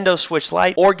Nintendo Switch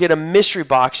Lite or get a mystery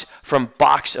box from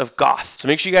Box of Goth. So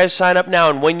make sure you guys sign up now,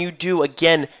 and when you do,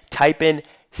 again, type in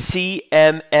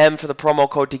CMM for the promo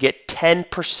code to get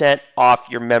 10% off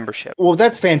your membership. Well,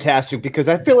 that's fantastic, because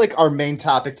I feel like our main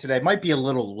topic today might be a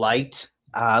little light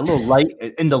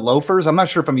in the loafers. I'm not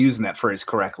sure if I'm using that phrase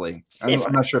correctly.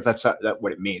 I'm not sure if that's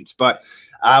what it means, but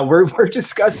we're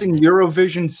discussing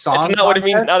Eurovision Song Contest. That's not what it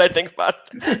means now that I think about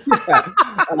it.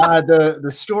 Yeah.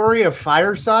 The story of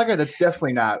Fire Saga, that's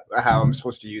definitely not how I'm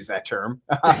supposed to use that term.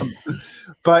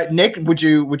 But Nick, would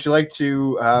you like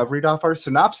to read off our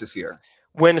synopsis here?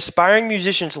 When aspiring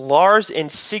musicians Lars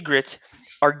and Sigrid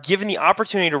are given the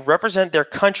opportunity to represent their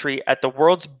country at the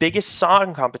world's biggest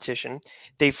song competition,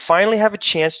 they finally have a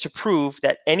chance to prove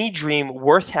that any dream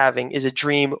worth having is a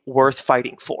dream worth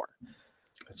fighting for.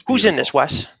 Who's in this,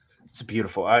 Wes? It's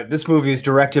beautiful. This movie is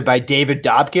directed by David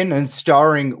Dobkin and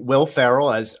starring Will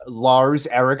Ferrell as Lars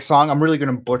Eriksson. I'm really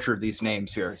going to butcher these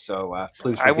names here, so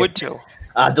please forgive I would too.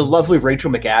 The lovely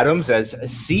Rachel McAdams as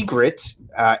Sigrid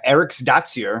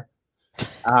Eriksdottir.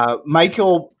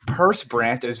 Michael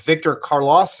Persbrandt as Victor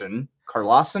Carlosson.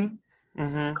 Carlosson?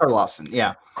 Mm-hmm. Carlosson,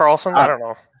 yeah. Carlson? I don't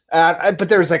know. But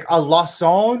there's like a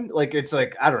Lawson, like it's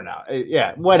like, I don't know.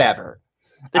 Yeah, whatever.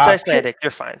 It's Icelandic.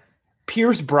 You're fine.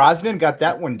 Pierce Brosnan got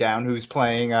that one down, who's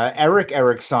playing Eric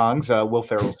Eriksson's Will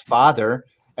Ferrell's father,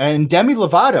 and Demi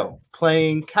Lovato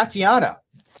playing Katiana.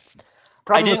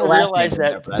 I didn't realize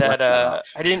I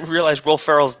didn't realize Will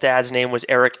Ferrell's dad's name was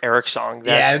Eric Eriksson.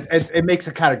 It makes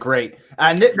it kind of great.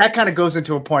 And that kind of goes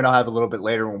into a point I'll have a little bit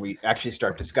later when we actually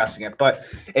start discussing it. But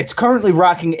it's currently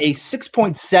rocking a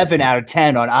 6.7 out of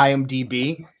 10 on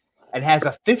IMDb and has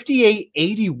a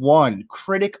 58-81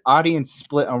 critic audience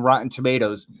split on Rotten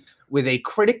Tomatoes, with a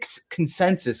critics'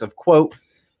 consensus of, quote,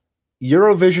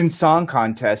 Eurovision Song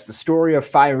Contest, the story of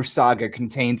Fire Saga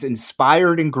contains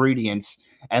inspired ingredients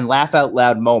and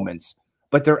laugh-out-loud moments,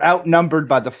 but they're outnumbered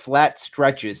by the flat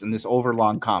stretches in this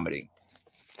overlong comedy.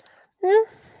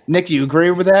 Nick, you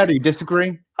agree with that, or you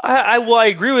disagree? I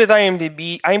agree with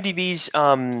IMDb's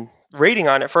rating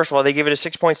on it. First of all, they give it a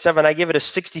 6.7. I give it a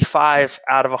 65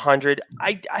 out of 100.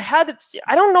 I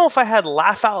don't know if I had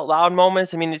laugh-out-loud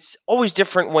moments. I mean, it's always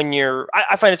different when you're –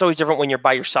 I find it's always different when you're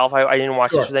by yourself. I didn't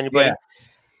watch this with anybody. Yeah.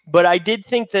 But I did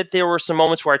think that there were some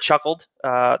moments where I chuckled.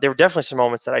 There were definitely some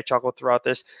moments that I chuckled throughout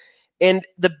this. And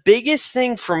the biggest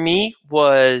thing for me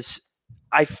was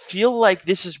I feel like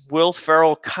this is Will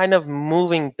Ferrell kind of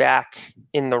moving back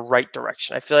in the right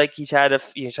direction. I feel like he's had a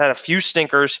few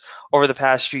stinkers over the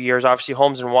past few years. Obviously,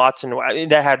 Holmes and Watson,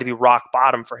 that had to be rock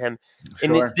bottom for him.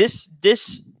 Sure. And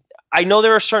this I know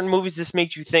there are certain movies this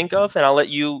makes you think of, and I'll let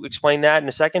you explain that in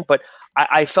a second, but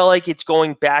I felt like it's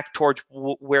going back towards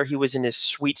where he was in his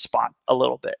sweet spot a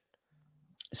little bit.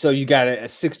 So you got a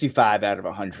 65 out of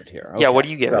 100 here. Okay. Yeah, what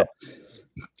do you give it?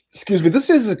 Excuse me.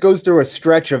 It goes through a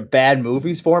stretch of bad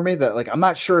movies for me that, like, I'm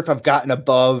not sure if I've gotten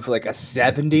above like a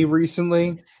 70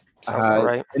 recently. Sounds about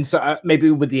right. And so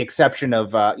maybe with the exception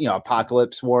of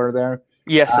Apocalypse War there.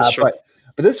 Yes, that's true.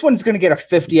 But this one's going to get a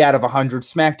 50 out of 100,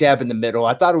 smack dab in the middle.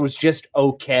 I thought it was just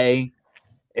okay.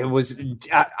 It was,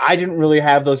 I didn't really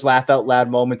have those laugh out loud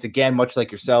moments. Again, much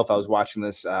like yourself, I was watching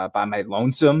this by my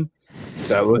lonesome.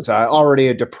 So it was already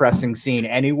a depressing scene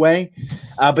anyway.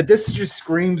 But this just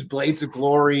screams Blades of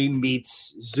Glory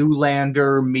meets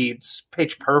Zoolander meets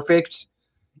Pitch Perfect,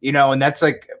 and that's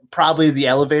like probably the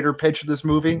elevator pitch of this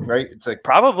movie, right? It's like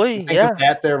probably, yeah.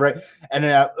 That there, right? And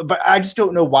but I just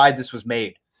don't know why this was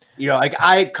made. Like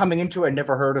I coming into it, I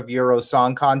never heard of Euro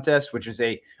Song Contest, which is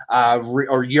a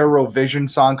or Eurovision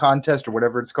Song Contest or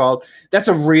whatever it's called. That's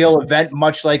a real event,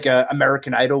 much like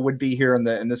American Idol would be here in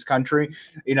this country.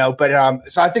 But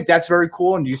so I think that's very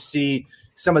cool, and you see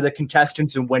some of the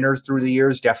contestants and winners through the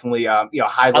years definitely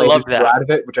highlighted out of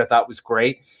it, which I thought was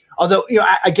great. Although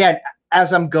again,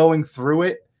 as I'm going through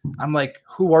it, I'm like,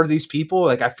 who are these people?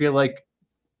 Like I feel like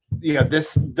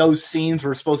those scenes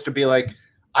were supposed to be like,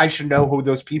 I should know who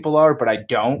those people are, but I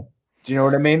don't. Do you know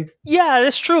what I mean? Yeah,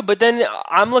 that's true. But then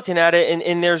I'm looking at it,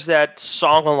 and there's that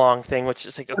song along thing, which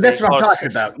is like, okay, that's what I'm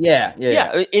talking about. Yeah.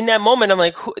 In that moment, I'm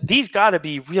like, these got to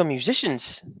be real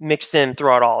musicians mixed in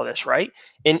throughout all of this, right?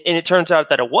 And it turns out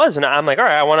that it was, and I'm like, all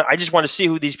right, I just want to see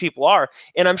who these people are.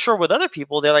 And I'm sure with other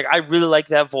people, they're like, I really like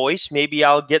that voice. Maybe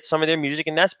I'll get some of their music,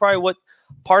 and that's probably what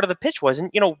part of the pitch was.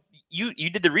 And you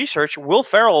did the research. Will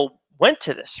Ferrell went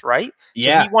to this, right?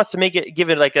 Yeah. So he wants to give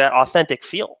it like an authentic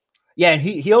feel. Yeah, and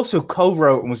he also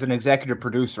co-wrote and was an executive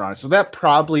producer on it. So that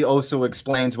probably also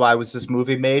explains why was this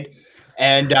movie made.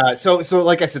 And so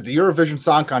like I said, the Eurovision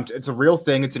Song Contest, it's a real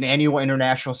thing. It's an annual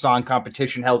international song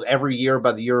competition held every year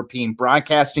by the European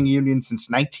Broadcasting Union since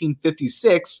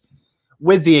 1956,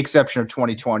 with the exception of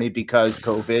 2020 because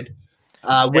COVID.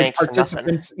 With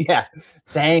participants,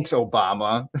 thanks,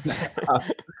 Obama.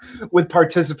 With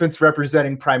participants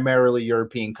representing primarily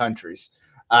European countries.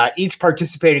 Each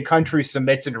participating country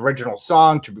submits an original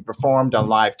song to be performed on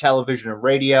live television and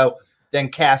radio, then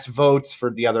casts votes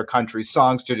for the other country's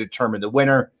songs to determine the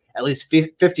winner. At least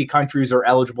 50 countries are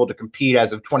eligible to compete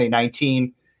as of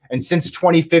 2019. And since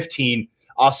 2015,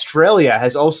 Australia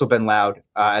has also been allowed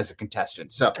as a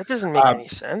contestant. So that doesn't make any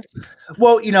sense.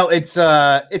 Well, it's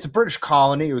a British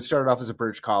colony. It was started off as a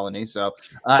British colony. So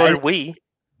did we.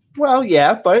 Well,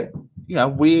 yeah, but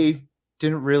we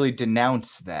didn't really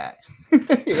denounce that.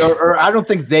 or I don't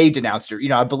think they denounced it.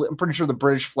 I'm pretty sure the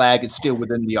British flag is still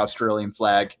within the Australian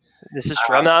flag. This is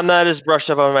true. I'm not as brushed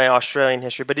up on my Australian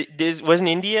history, but wasn't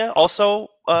India also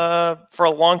for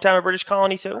a long time a British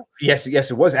colony too? Yes,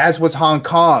 it was. As was Hong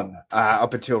Kong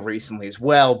up until recently as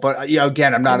well. But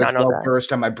again, I'm not as well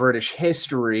versed on my British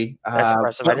history. That's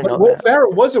impressive. I didn't know Will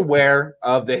Ferrell was aware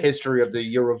of the history of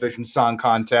the Eurovision Song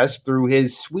Contest through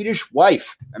his Swedish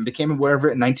wife and became aware of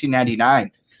it in 1999.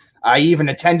 I even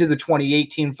attended the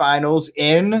 2018 finals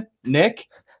in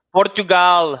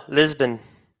Portugal, Lisbon.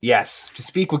 Yes, to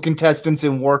speak with contestants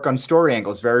and work on story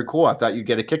angles. Very cool. I thought you'd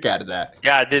get a kick out of that.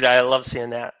 Yeah, I did. I love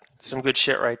seeing that. Some good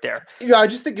shit right there. I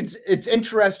just think it's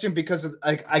interesting because of,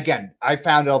 again, I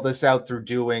found all this out through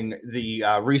doing the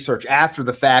research after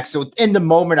the fact. So in the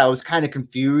moment, I was kind of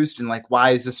confused and like,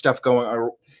 why is this stuff going?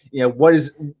 Or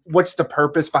what's the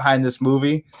purpose behind this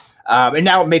movie? And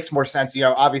now it makes more sense.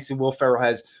 Obviously, Will Ferrell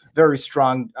has very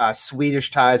strong Swedish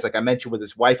ties, like I mentioned, with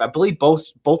his wife. I believe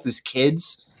both his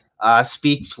kids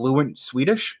speak fluent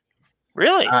Swedish.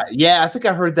 Really? Yeah, I think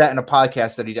I heard that in a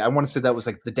podcast that he did. I want to say that was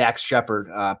like the Dax Shepard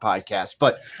podcast.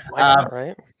 But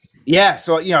right. Yeah,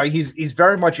 so he's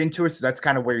very much into it. So that's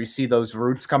kind of where you see those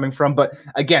roots coming from. But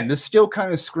again, this still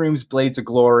kind of screams Blades of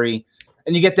Glory.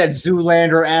 And you get that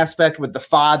Zoolander aspect with the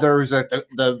fathers,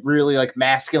 the really like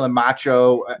masculine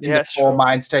macho in the coal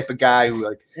mines type of guy who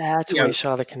like. That's where you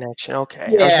saw the connection. Okay,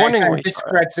 yeah, I was wondering where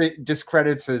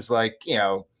discredits his like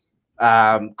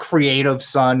creative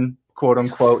son, quote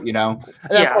unquote. And of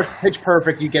course, Pitch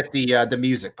Perfect. You get the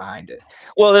music behind it.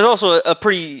 Well, there's also a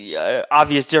pretty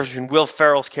obvious difference between Will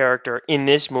Ferrell's character in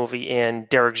this movie and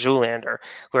Derek Zoolander,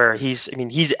 where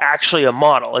he's actually a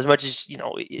model. As much as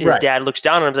his dad looks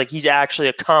down on him, like he's actually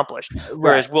accomplished.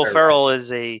 Whereas Will Ferrell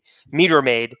is a meter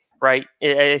maid, right?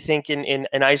 I think in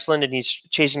Iceland, and he's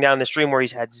chasing down this dream where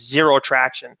he's had zero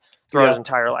traction throughout his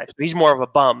entire life. So he's more of a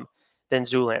bum than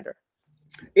Zoolander.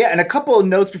 Yeah, and a couple of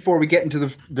notes before we get into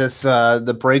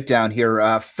the breakdown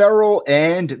here. Ferrell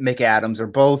and McAdams are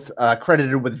both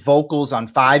credited with vocals on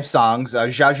 5 songs: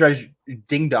 "Zsa Zsa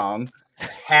Ding Dong,"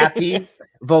 "Happy,"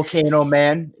 "Volcano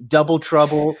Man," "Double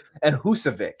Trouble," and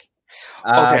 "Husavik."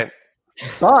 Okay.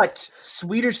 But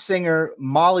Swedish singer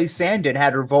Molly Sandén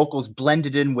had her vocals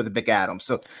blended in with McAdams,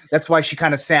 so that's why she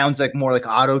kind of sounds like more like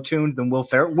auto-tuned than Will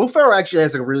Ferrell. Will Ferrell actually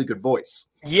has a really good voice.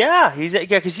 Yeah,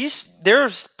 because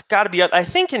there's got to be. I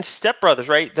think in Step Brothers,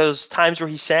 right? Those times where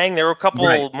he sang, there were a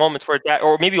couple moments where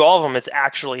or maybe all of them, it's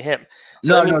actually him.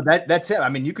 So I mean, that's him. I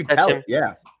mean, you could that's tell him. it.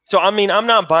 Yeah. So I mean, I'm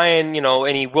not buying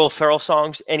any Will Ferrell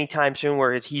songs anytime soon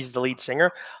where he's the lead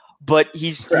singer, but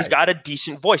he's got a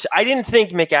decent voice. I didn't think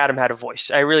McAdam had a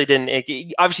voice. I really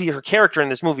didn't. Obviously, her character in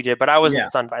this movie did, but I wasn't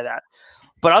stunned by that.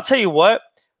 But I'll tell you what,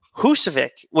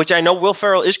 Husavik, which I know Will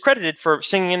Ferrell is credited for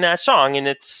singing in that song, and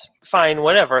it's fine,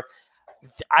 whatever.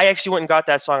 I actually went and got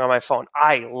that song on my phone.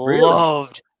 I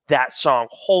loved that song.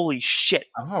 Holy shit!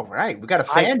 All right, we got a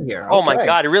fan here. Oh my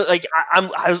god! It really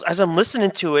as I'm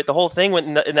listening to it, the whole thing went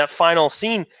in that final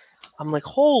scene. I'm like,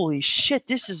 holy shit!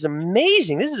 This is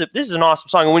amazing. This is an awesome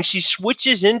song. And when she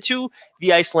switches into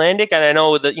the Icelandic, and I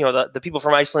know that the people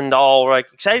from Iceland all were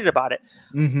like excited about it,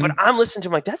 but I'm listening to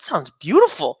it, like, that sounds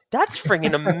beautiful. That's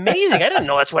freaking amazing. I didn't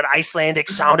know that's what Icelandic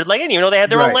sounded like. I didn't even know they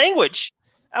had their own language.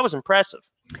 That was impressive.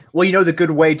 Well, the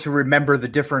good way to remember the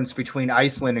difference between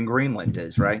Iceland and Greenland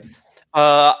is, right?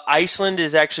 Iceland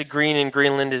is actually green and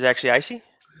Greenland is actually icy.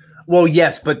 Well,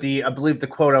 yes, but I believe the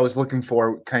quote I was looking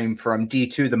for came from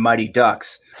D2, the Mighty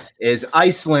Ducks, is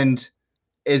Iceland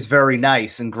is very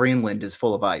nice and Greenland is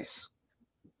full of ice.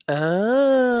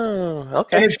 Oh,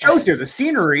 okay. And it shows there the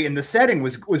scenery and the setting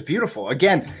was beautiful.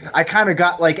 Again, I kind of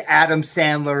got like Adam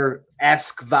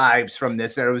Sandler-esque vibes from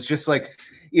this. That it was just like,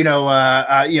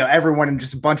 everyone and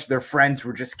just a bunch of their friends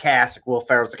were just cast. Like Will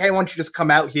Ferrell's like, hey, why don't you just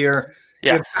come out here?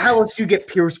 Yeah. How else do you get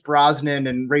Pierce Brosnan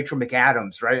and Rachel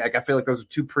McAdams, right? Like, I feel like those are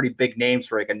two pretty big names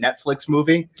for like a Netflix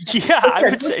movie. Yeah, I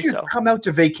would say so. Come out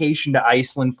to vacation to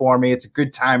Iceland for me. It's a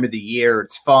good time of the year.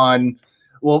 It's fun.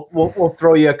 We'll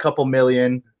throw you a couple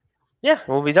million. Yeah,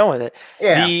 we'll be done with it.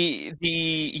 Yeah.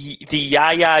 The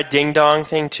ya ding dong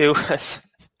thing too.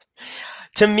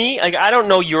 To me, like, I don't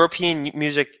know European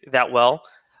music that well,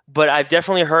 but I've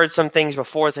definitely heard some things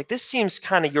before. It's like, this seems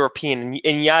kind of European,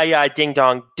 and ya ya ding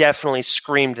dong definitely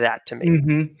screamed that to me.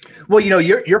 Mm-hmm. Well,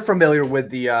 you're familiar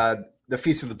with the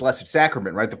Feast of the Blessed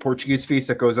Sacrament, right? The Portuguese feast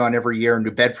that goes on every year in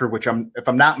New Bedford, which if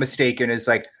I'm not mistaken, is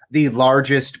like the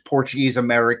largest Portuguese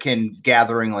American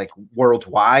gathering like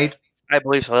worldwide. I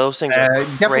believe so. Those things are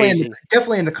crazy.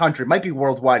 Definitely in the country. It might be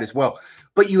worldwide as well.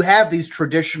 But you have these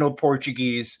traditional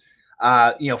Portuguese,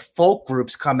 folk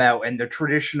groups come out, and they're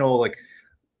traditional, like,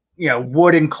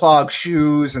 wooden clog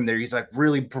shoes, and these like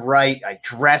really bright like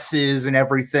dresses and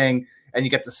everything. And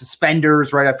you get the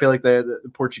suspenders, right? I feel like the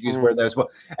Portuguese wear that as well.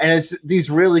 And it's these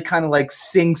really kind of like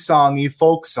sing-songy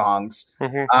folk songs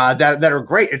that are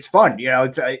great. It's fun,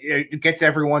 it gets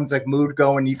everyone's like mood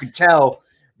going. You can tell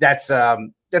that's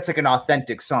like an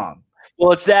authentic song.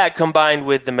 Well, it's that combined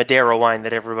with the Madeira wine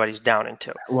that everybody's down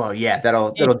into. Well, yeah,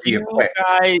 that'll do it quick.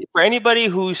 For anybody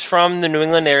who's from the New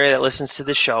England area that listens to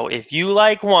the show, if you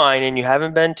like wine and you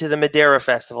haven't been to the Madeira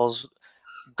festivals,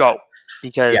 go.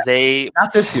 Because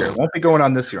not this year. Won't be going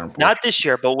on this year. Not this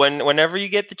year, but whenever you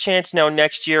get the chance now,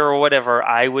 next year or whatever,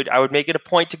 I would make it a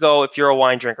point to go if you're a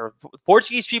wine drinker.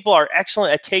 Portuguese people are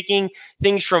excellent at taking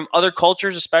things from other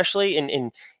cultures, especially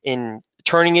in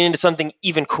turning it into something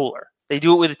even cooler. They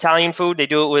do it with Italian food. They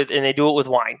do it with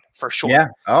wine for sure. Yeah.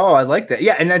 Oh, I like that.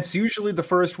 Yeah, and that's usually the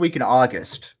first week in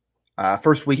August.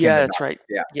 First weekend. Yeah, that's right.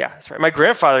 Yeah, that's right. My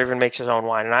grandfather even makes his own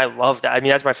wine, and I love that. I mean,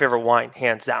 that's my favorite wine,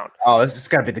 hands down. Oh, it's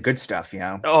got to be the good stuff,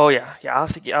 Oh yeah. I'll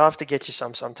have to get you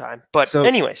some sometime. But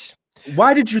anyways,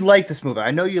 why did you like this movie?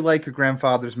 I know you like your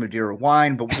grandfather's Madeira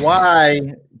wine, but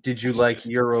why did you like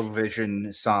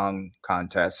Eurovision Song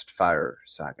Contest Fire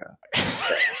Saga?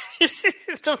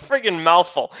 It's a friggin'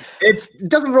 mouthful. It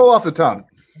doesn't roll off the tongue.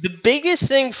 The biggest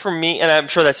thing for me, and I'm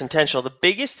sure that's intentional, the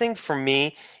biggest thing for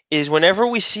me is whenever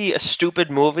we see a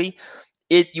stupid movie,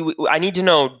 I need to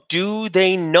know, do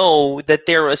they know that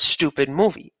they're a stupid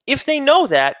movie? If they know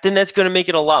that, then that's going to make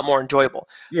it a lot more enjoyable.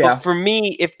 Yeah. But for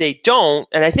me, if they don't,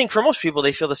 and I think for most people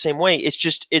they feel the same way,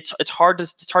 it's hard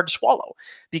to swallow,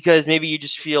 because maybe you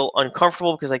just feel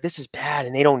uncomfortable because like, this is bad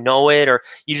and they don't know it, or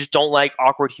you just don't like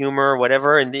awkward humor or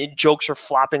whatever, and the jokes are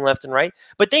flopping left and right,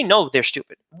 but they know they're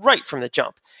stupid right from the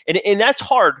jump. And that's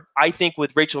hard, I think,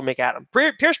 with Rachel McAdams.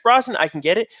 Pierce Brosnan, I can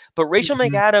get it, but Rachel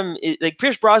McAdams, like,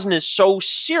 Pierce Brosnan is so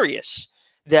serious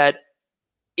that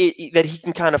that he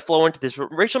can kind of flow into this.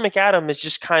 But Rachel McAdams is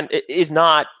just is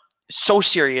not so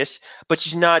serious, but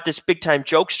she's not this big time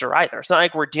jokester either. It's not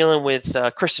like we're dealing with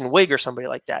Kristen Wiig or somebody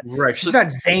like that. Right. She's not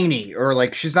zany, or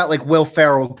like she's not like Will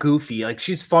Ferrell goofy. Like,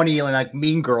 she's funny and like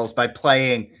Mean Girls by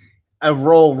playing a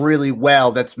role really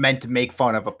well that's meant to make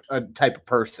fun of a type of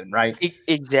person, right?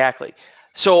 Exactly.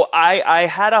 So I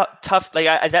had a tough,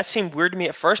 that seemed weird to me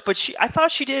at first, but I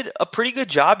thought she did a pretty good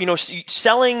job,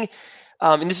 selling,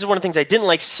 and this is one of the things I didn't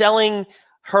like, selling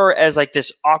her as like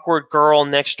this awkward girl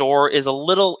next door is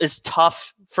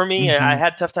tough for me. Mm-hmm. I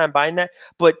had a tough time buying that,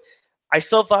 but I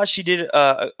still thought she did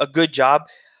a good job.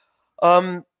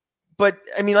 But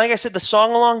I mean, like I said, the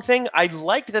song along thing, I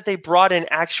liked that they brought in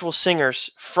actual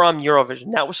singers from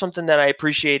Eurovision. That was something that I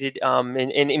appreciated. And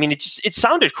I mean, it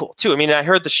sounded cool too. I mean, I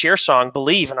heard the Cher song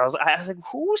 "Believe," and I was like,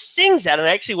 who sings that? And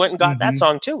I actually went and got that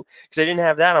song too because I didn't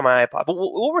have that on my iPod. But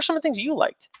what were some of the things that you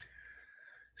liked?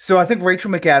 So I think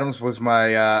Rachel McAdams was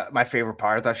my favorite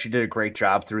part. I thought she did a great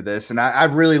job through this, and I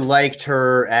really liked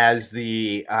her as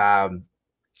the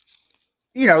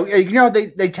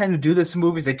they tend to do this in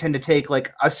movies. They tend to take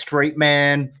like a straight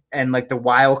man and like the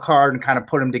wild card and kind of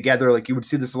put them together. Like you would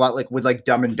see this a lot like with like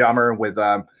Dumb and Dumber with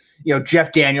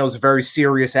Jeff Daniels, a very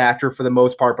serious actor for the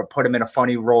most part, but put him in a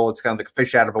funny role. It's kind of like a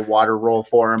fish out of a water role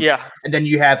for him. Yeah. And then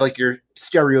you have like your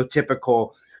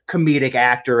stereotypical comedic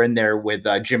actor in there with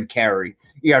Jim Carrey,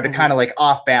 to kind of like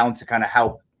off balance to kind of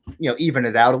help, even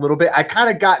it out a little bit. I kind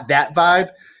of got that vibe.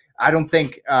 I don't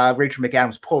think Rachel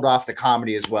McAdams pulled off the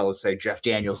comedy as well as, say, Jeff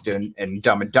Daniels did in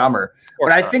Dumb and Dumber.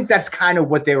 But I think that's kind of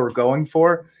what they were going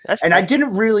for. And I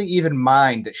didn't really even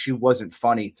mind that she wasn't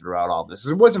funny throughout all this.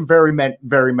 There wasn't very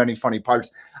many funny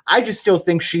parts. I just still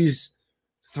think she's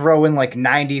throwing like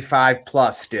 95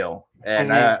 plus still. And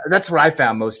that's what I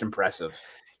found most impressive.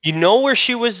 You know where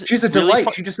she was? She's a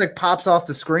delight. She just like pops off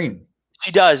the screen.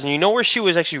 She does. And you know where she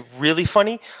was actually really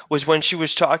funny was when she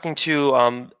was talking to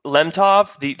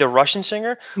Lemtov, the Russian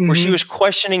singer, where she was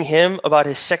questioning him about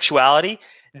his sexuality.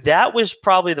 That was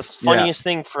probably the funniest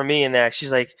thing for me in that.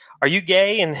 She's like, are you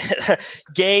gay? And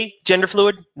gay, gender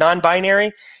fluid,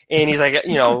 non-binary? And he's like,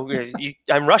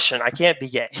 I'm Russian. I can't be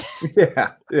gay.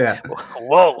 Yeah.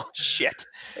 Whoa, shit.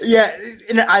 Yeah,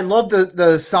 and I love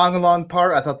the song along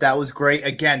part. I thought that was great.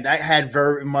 Again, that had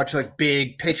very much like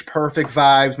big Pitch Perfect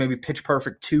vibes, maybe Pitch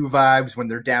Perfect 2 vibes when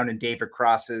they're down in David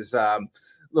Cross's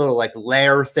little like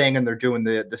lair thing and they're doing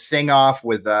the sing off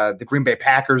with the Green Bay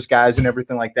Packers guys and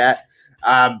everything like that.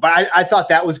 But I thought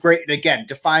that was great. And again,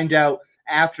 to find out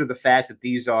after the fact that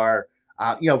these are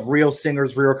real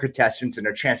singers, real contestants, and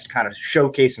a chance to kind of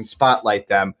showcase and spotlight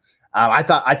them, I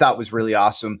thought was really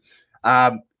awesome.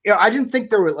 I didn't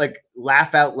think there were like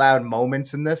laugh out loud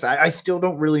moments in this. I still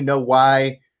don't really know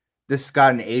why this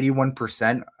got an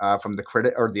 81% from the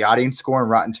critic or the audience score on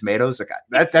Rotten Tomatoes.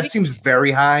 Like that seems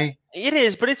very high. It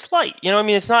is, but it's light. I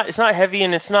mean, it's not heavy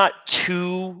and it's not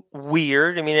too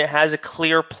weird. I mean, it has a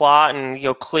clear plot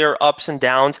and clear ups and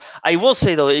downs. I will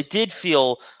say though, it did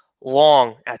feel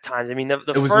long at times. I mean,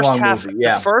 the first half,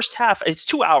 the first half, it's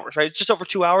 2 hours, right? It's just over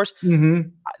 2 hours. Mm-hmm.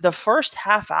 The first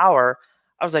half hour,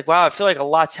 I was like, wow, I feel like a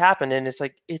lot's happened. And it's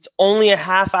like, it's only a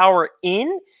half hour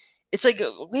in. It's like,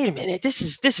 wait a minute, this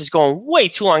is going way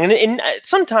too long. And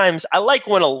sometimes I like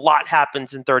when a lot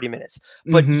happens in 30 minutes,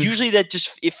 but usually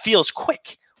it feels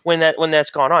quick when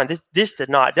that's gone on. This did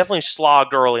not. Definitely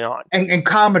slogged early on. And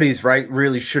comedies, right,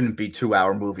 really shouldn't be 2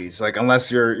 hour movies. Like unless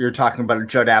you're talking about a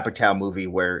Judd Apatow movie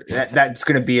where that's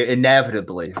going to be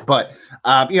inevitably. But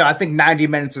I think 90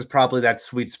 minutes is probably that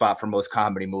sweet spot for most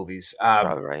comedy movies.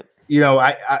 Probably right.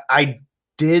 I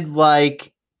did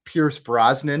like Pierce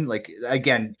Brosnan, like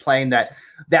again playing that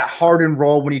hardened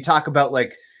role. When you talk about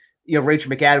like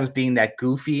Rachel McAdams being that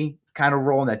goofy kind of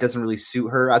role and that doesn't really suit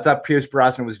her, I thought Pierce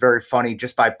Brosnan was very funny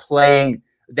just by playing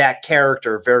that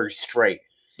character very straight.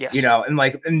 Yes.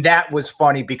 And that was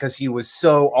funny because he was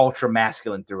so ultra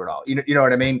masculine through it all. You know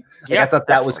what I mean? I thought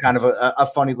that was kind of a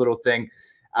funny little thing.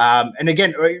 And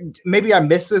again, maybe I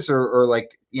missed this or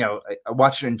like, I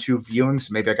watched it in 2 viewings.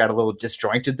 Maybe I got a little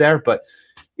disjointed there, but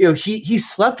he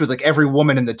slept with like every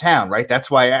woman in the town, right?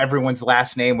 That's why everyone's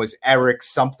last name was Eric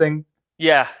something.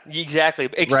 Yeah, exactly.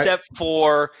 Except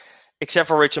for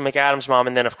Rachel McAdams' mom.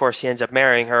 And then of course he ends up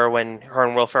marrying her when her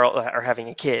and Will Ferrell are having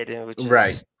a kid.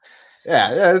 Right.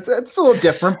 Yeah, it's a little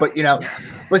different, but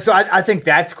but so I think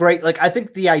that's great. Like I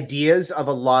think the ideas of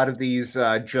a lot of these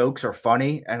jokes are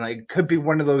funny, and like could be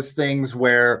one of those things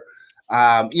where,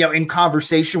 in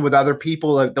conversation with other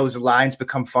people, those lines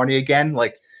become funny again.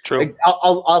 Like, true. Like,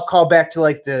 I'll call back to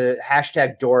like the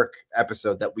 #dork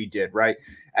episode that we did, right?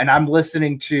 And I'm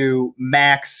listening to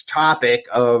Mac's topic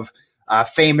of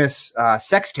famous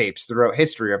sex tapes throughout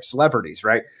history of celebrities,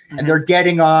 right? Mm-hmm. And they're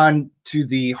getting on to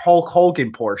the Hulk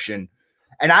Hogan portion.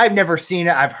 And I've never seen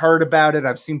it. I've heard about it.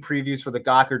 I've seen previews for the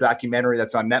Gawker documentary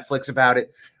that's on Netflix about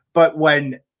it. But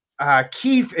when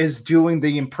Keith is doing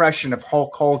the impression of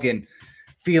Hulk Hogan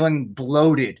feeling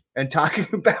bloated and talking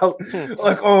about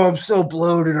like, oh, I'm so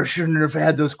bloated. I shouldn't have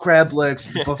had those crab legs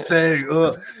at the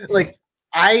buffet. Like,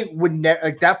 I would never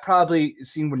like that. Probably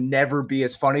scene would never be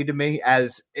as funny to me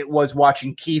as it was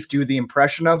watching Keith do the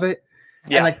impression of it.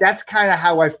 Yeah. And like that's kind of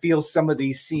how I feel some of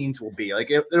these scenes will be.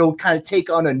 Like it'll kind of take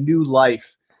on a new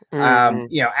life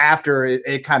After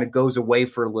it kind of goes away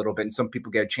for a little bit and some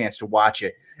people get a chance to watch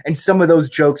it. And some of those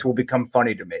jokes will become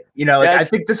funny to me. I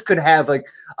think this could have like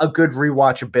a good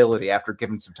rewatchability after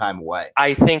giving some time away.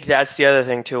 I think that's the other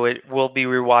thing too. It will be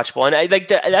rewatchable. And I like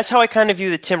that's how I kind of view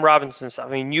the Tim Robinson stuff.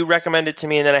 I mean, you recommended it to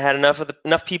me, and then I had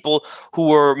enough people who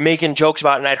were making jokes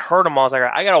about it, and I'd heard them all. I was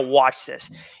like, I got to watch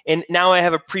this. And now I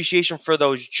have appreciation for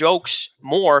those jokes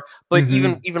more. But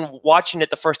even watching it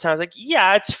the first time, I was like,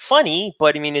 yeah, it's funny.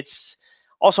 But I mean, it's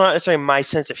also not necessarily my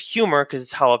sense of humor because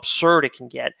it's how absurd it can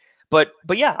get. But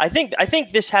yeah, I think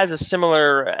this has a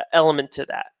similar element to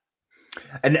that.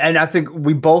 And I think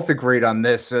we both agreed on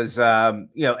this as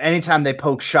anytime they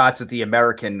poke shots at the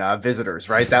American visitors,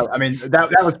 right?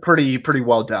 That was pretty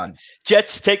well done.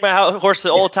 Jets, take my horse to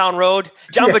the Old Town Road.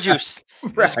 Jamba Juice.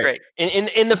 That's Right. great.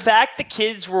 And the fact the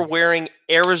kids were wearing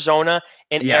Arizona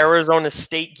and Arizona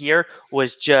State gear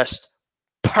was just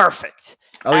perfect.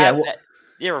 Oh yeah.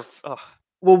 They were.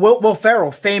 Well, Will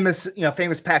Ferrell, famous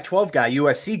Pac-12 guy,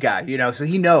 USC guy, so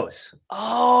he knows.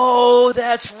 Oh,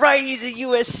 that's right. He's a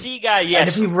USC guy.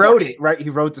 Yes, and if he wrote it, right? He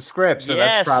wrote the script. So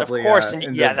yes, that's probably, of course.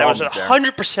 That was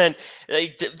 100%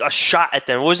 a shot at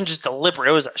them. It wasn't just deliberate.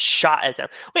 It was a shot at them.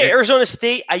 Wait, Arizona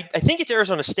State? I think it's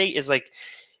Arizona State is like,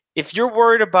 if you're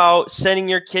worried about sending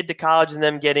your kid to college and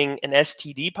them getting an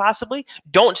STD possibly,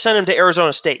 don't send them to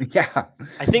Arizona State. Yeah.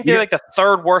 I think they're like the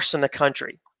third worst in the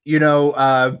country.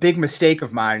 Big mistake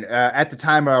of mine. At the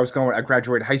time I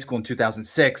graduated high school in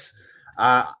 2006.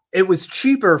 It was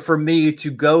cheaper for me to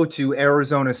go to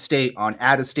Arizona State on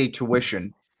out-of-state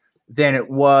tuition than it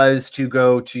was to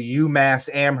go to UMass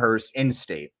Amherst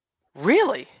in-state.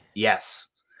 Really? Yes.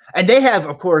 And they have,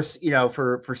 of course,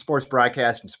 for sports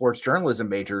broadcast and sports journalism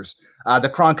majors, the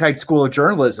Cronkite School of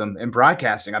Journalism and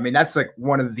Broadcasting. I mean, that's like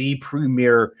one of the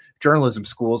premier journalism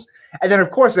schools. And then,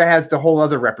 of course, it has the whole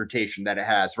other reputation that it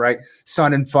has, right?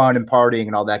 Sun and fun and partying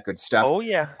and all that good stuff. Oh,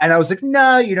 yeah. And I was like,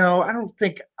 no, I don't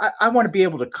think I want to be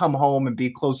able to come home and be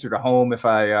closer to home if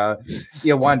I,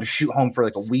 wanted to shoot home for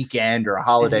like a weekend or a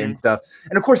holiday and stuff.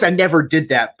 And, of course, I never did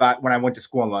that when I went to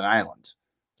school in Long Island.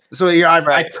 So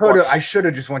I should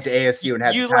have just went to ASU and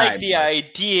had you the time. Like the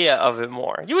idea of it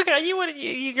more.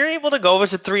 You're able to go.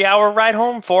 Was it 3-hour ride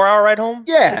home, 4-hour ride home?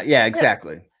 Yeah,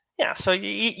 exactly. Yeah, so at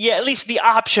least the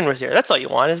option was there. That's all you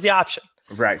want is the option.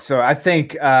 Right. So I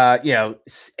think 17,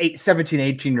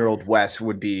 18-year-old Wes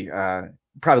would be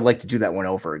probably like to do that one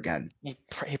over again.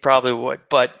 He probably would,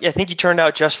 but I think he turned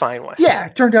out just fine, Wes. Yeah,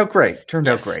 turned out great.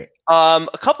 A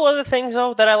couple other things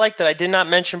though that I like that I did not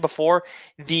mention before.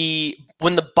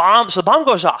 When the bomb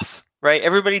goes off, right?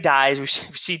 Everybody dies. We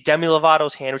see Demi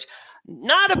Lovato's hand, which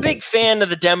not a big fan of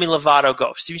the Demi Lovato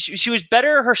ghost. She was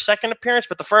better her second appearance,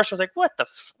 but the first one was like, what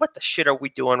the shit are we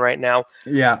doing right now?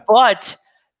 Yeah. But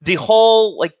the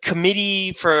whole like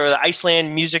committee for the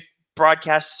Iceland Music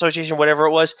Broadcast Association, whatever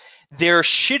it was, they're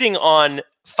shitting on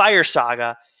Fire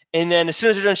Saga, and then as soon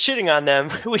as they're done shitting on them,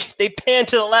 they pan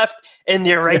to the left, and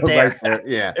they're right there. Right there.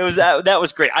 Yeah, it was that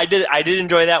was great. I did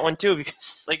enjoy that one too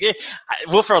because like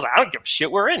Will Ferrell's like, I don't give a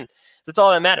shit. We're in. That's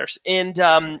all that matters. And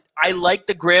I like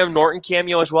the Graham Norton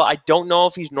cameo as well. I don't know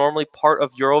if he's normally part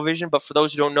of Eurovision, but for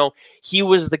those who don't know, he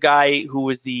was the guy who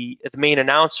was the main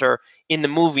announcer in the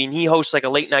movie, and he hosts like a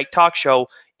late night talk show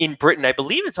in Britain. I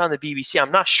believe it's on the BBC.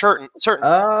 I'm not certain.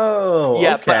 Oh,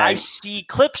 yeah, okay. But I see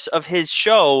clips of his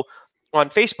show on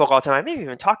Facebook all the time. I maybe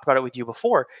even talked about it with you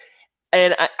before.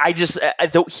 And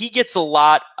he gets a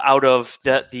lot out of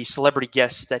the celebrity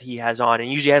guests that he has on,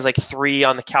 and usually has like 3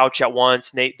 on the couch at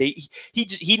once. And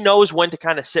he knows when to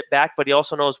kind of sit back, but he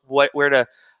also knows where to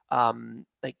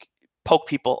like poke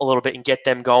people a little bit and get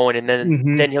them going, and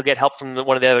then he'll get help from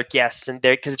one of the other guests, and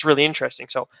because it's really interesting.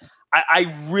 So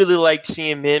I really liked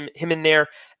seeing him in there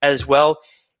as well.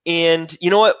 And you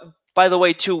know what? By the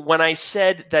way, too, when I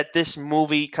said that this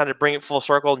movie, kind of bring it full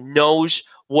circle, knows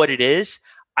what it is,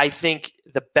 I think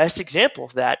the best example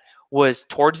of that was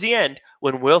towards the end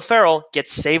when Will Ferrell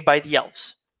gets saved by the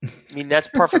elves. I mean, that's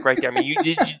perfect right there. I mean,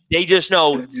 they just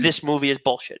know this movie is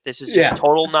bullshit. This is just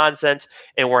total nonsense,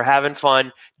 and we're having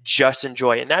fun. Just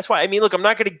enjoy it. And that's why, I mean, look, I'm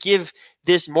not going to give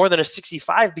this more than a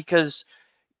 65 because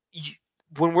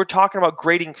when we're talking about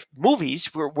grading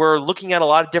movies, we're looking at a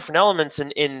lot of different elements,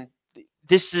 and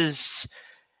this is –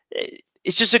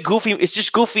 it's just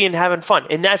goofy and having fun,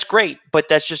 and that's great. But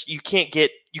that's just you can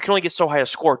only get so high a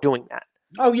score doing that.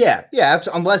 Oh yeah,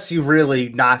 unless you really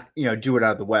do it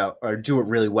out of the well or do it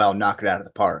really well, knock it out of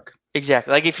the park.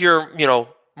 Exactly. Like if you're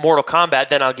Mortal Kombat,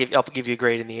 then I'll give you a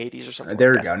grade in the 80s or something.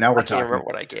 There you go. Now we're talking. I can't remember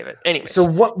what I gave it. Anyway. So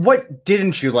what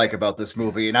didn't you like about this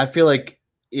movie? And I feel like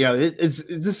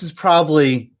this is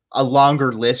probably a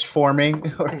longer list for me.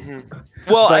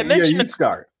 Well, but, I mentioned you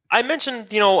start. I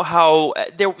mentioned, how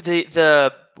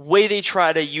the way they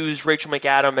try to use Rachel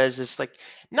McAdam as this like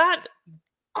not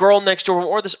girl next door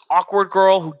or this awkward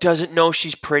girl who doesn't know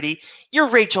she's pretty. You're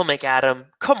Rachel McAdam.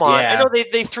 Come on. I Yeah. know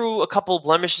they threw a couple of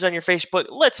blemishes on your face, but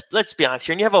let's be honest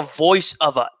here. And you have a voice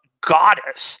of a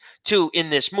goddess too in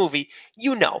this movie,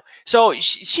 So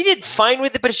she did fine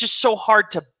with it, but it's just so hard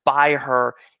to buy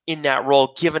her in that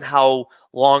role given how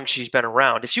long she's been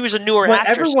around. If she was a newer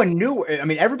actress, everyone knew. I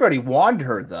mean, everybody wanted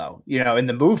her though. In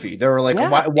the movie, they were like,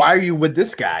 "Why are you with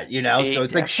this guy?" So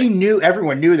it's like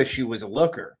everyone knew that she was a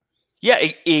looker. Yeah,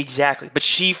 exactly. But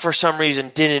she, for some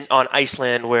reason, didn't on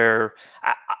Iceland, where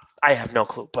I have no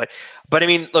clue. But I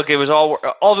mean, look, it was all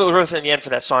of it was worth it in the end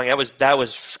for that song. That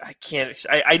was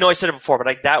I know I said it before,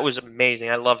 but that was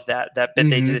amazing. I loved that bit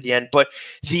they did at the end. But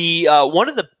the one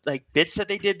of the bits that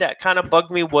they did that kind of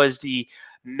bugged me was the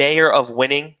mayor of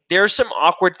winning. There's some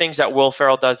awkward things that Will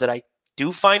Ferrell does that I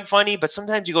do find funny, but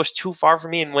sometimes he goes too far for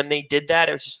me. And when they did that,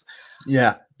 it was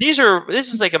just This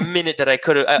is like a minute that I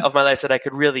could of my life that I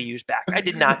could really use back. I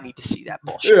did not need to see that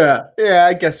bullshit. Yeah,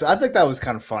 I guess so. I think that was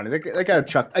kind of funny. They got a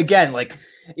chuckle again,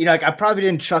 I probably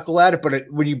didn't chuckle at it, but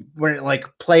when it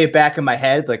play it back in my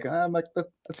head, I'm like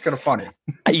that's kind of funny.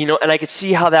 And I could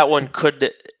see how that one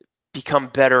could become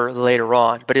better later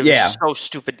on, but it was so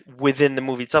stupid within the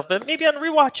movie itself. But maybe on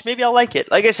rewatch, maybe I'll like it.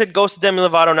 Like I said, Ghost of Demi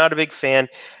Lovato, not a big fan.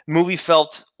 Movie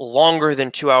felt longer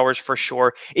than 2 hours for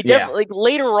sure. It definitely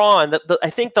later on, I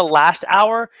think the last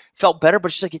hour felt better,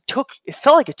 but it's just it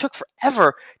felt like it took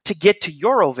forever to get to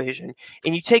Eurovision.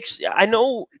 And I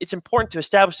know it's important to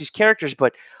establish these characters,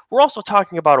 but we're also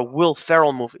talking about a Will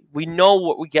Ferrell movie. We know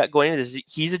what we got going into this.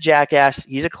 He's a jackass.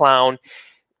 He's a clown.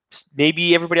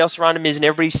 Maybe everybody else around him is, and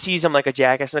everybody sees him like a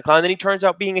jackass and a clown. And then he turns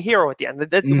out being a hero at the end.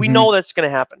 We know that's going to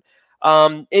happen.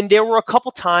 And there were a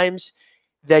couple times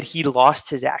that he lost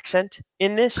his accent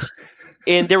in this,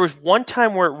 and there was one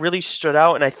time where it really stood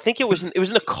out. And I think it was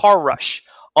in the car rush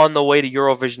on the way to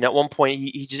Eurovision. At one point,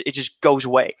 it just goes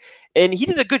away, and he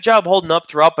did a good job holding up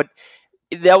throughout. But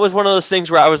that was one of those things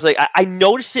where I was like, I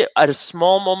noticed it at a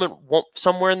small moment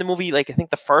somewhere in the movie, I think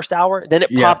the first hour. Then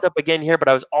it popped up again here, but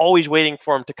I was always waiting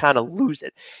for him to kind of lose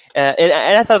it.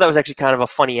 And I thought that was actually kind of a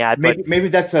funny ad. Maybe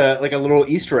that's a little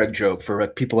Easter egg joke for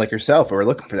people like yourself who are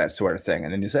looking for that sort of thing.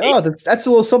 And then you say, that's a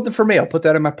little something for me. I'll put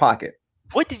that in my pocket.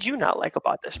 What did you not like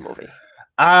about this movie?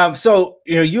 So,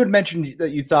 you had mentioned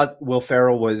that you thought Will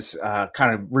Ferrell was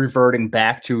kind of reverting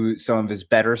back to some of his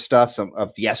better stuff, some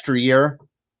of yesteryear.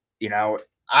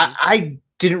 I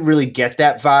didn't really get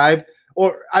that vibe,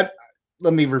 let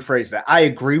me rephrase that. I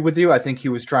agree with you. I think he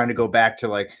was trying to go back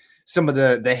to some of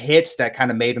the hits that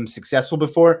kind of made him successful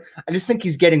before. I just think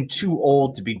he's getting too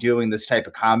old to be doing this type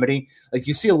of comedy.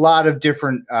 You see a lot of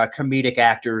different comedic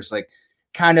actors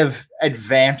kind of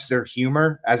advance their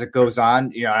humor as it goes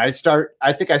on.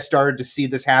 I think I started to see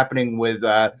this happening with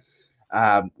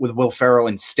Will Ferrell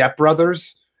in Step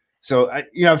Brothers. So,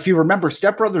 if you remember,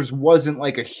 Step Brothers wasn't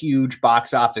a huge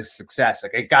box office success.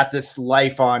 It got this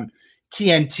life on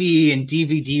TNT and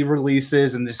DVD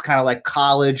releases and this kind of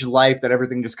college life that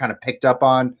everything just kind of picked up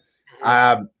on.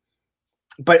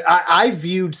 But I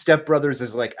viewed Step Brothers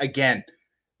as again,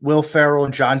 Will Ferrell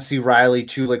and John C. Reilly,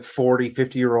 two 40,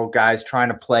 50-year-old guys trying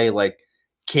to play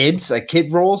kids,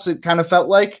 kid roles. It kind of felt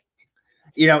like.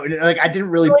 I didn't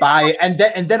really buy it.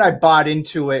 And then I bought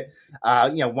into it,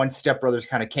 once Step Brothers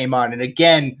kind of came on. And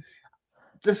again,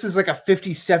 this is a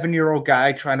 57-year-old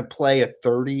guy trying to play a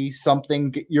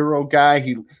 30-something-year-old guy.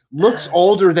 He looks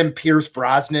older than Pierce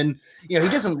Brosnan. He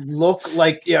doesn't look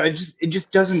it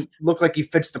just doesn't look like he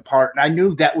fits the part. And I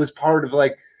knew that was part of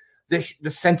the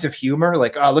sense of humor,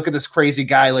 oh, look at this crazy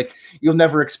guy. You'll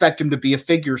never expect him to be a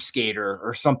figure skater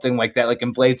or something like that,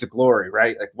 in Blades of Glory,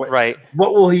 right?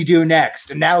 What will he do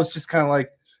next? And now it's just kind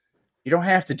of you don't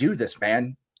have to do this,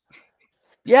 man.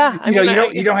 Yeah.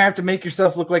 You don't have to make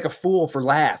yourself look like a fool for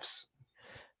laughs.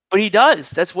 But he does.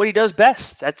 That's what he does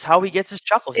best. That's how he gets his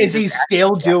chuckles. Is he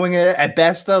still doing it at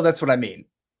best, though? That's what I mean.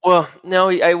 Well, no,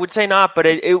 I would say not, but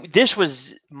this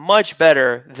was much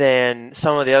better than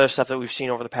some of the other stuff that we've seen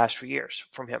over the past few years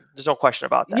from him. There's no question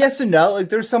about that. Yes and no.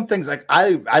 There's some things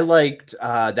I liked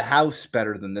The House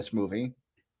better than this movie.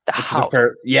 The House?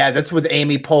 That's with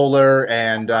Amy Poehler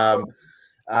and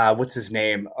what's his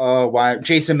name?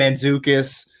 Jason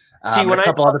Mantzoukas. And a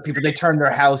couple other people. They turned their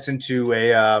house into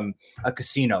a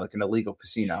casino, an illegal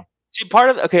casino. See, part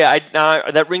of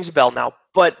that rings a bell now.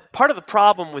 But part of the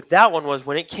problem with that one was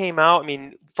when it came out. I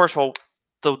mean, first of all,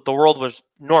 the world was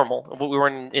normal. We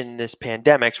weren't in this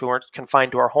pandemic, so we weren't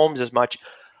confined to our homes as much.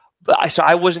 So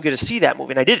I wasn't going to see that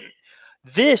movie, and I didn't.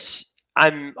 This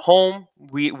I'm home.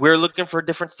 We're looking for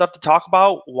different stuff to talk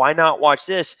about. Why not watch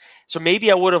this? So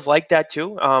maybe I would have liked that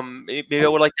too. Maybe I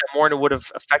would like that more, and it would have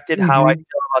affected how I Mhm.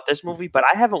 feel about this movie. But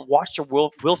I haven't watched a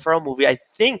Will Ferrell movie. I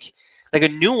think like a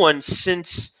new one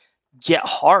since Get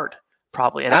Hard,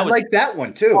 probably. And I I was like that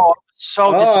one too. so Oh,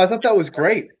 I disappointed. thought that was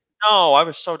great. No, I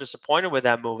was so disappointed with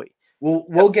that movie.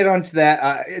 We'll get onto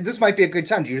that. This might be a good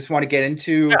time. Do you just want to get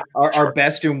into Yeah, our, sure. our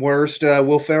best and worst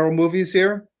Will Ferrell movies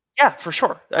here? Yeah, for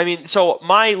sure. I mean, so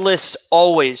my list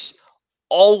always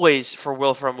for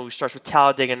Will Ferrell movie starts with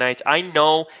Talladega Nights. I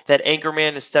know that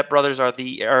Anchorman and Step Brothers are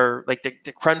like the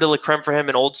creme de la creme for him,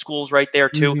 and Old School's right there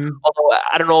too. Mm-hmm. Although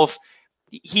I don't know if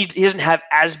he doesn't have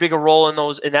as big a role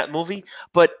in that movie,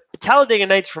 but Talladega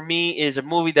Nights for me is a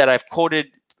movie that I've quoted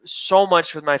so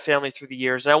much with my family through the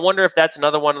years, and I wonder if that's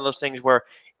another one of those things where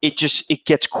it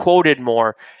gets quoted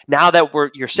more now that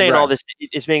you're saying all Right. this.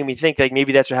 It's making me think like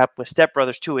maybe that's what happened with Step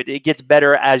Brothers too. It gets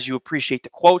better as you appreciate the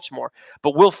quotes more.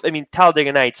 But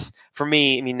Talladega Nights for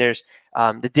me, I mean, there's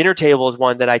the dinner table is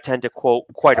one that I tend to quote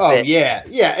quite a Oh bit. yeah.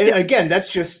 And again,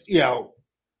 that's just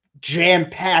jam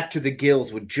packed to the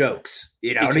gills with jokes.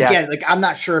 Exactly. And again, like I'm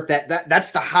not sure if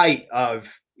that's the height of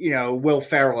Will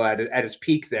Ferrell at his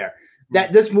peak there.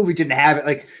 That this movie didn't have it.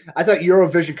 Like I thought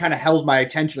Eurovision kind of held my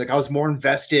attention. Like I was more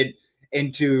invested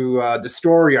into the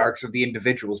story arcs of the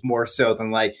individuals more so than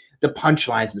like the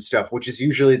punchlines and stuff, which is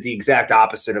usually the exact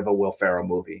opposite of a Will Ferrell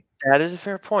movie. That is a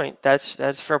fair point. That's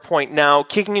a fair point. Now,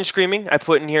 Kicking and Screaming, I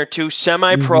put in here too.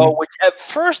 Semi-Pro, which at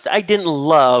first I didn't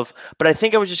love, but I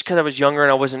think it was just because I was younger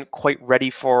and I wasn't quite ready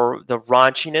for the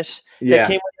raunchiness that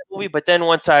came with the movie. But then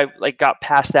once I got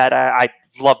past that, I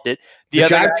loved it. The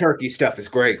Jive Turkey stuff is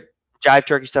great. Jive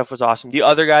Turkey stuff was awesome. The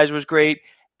Other Guys was great.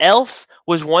 Elf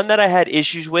was one that I had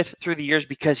issues with through the years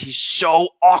because he's so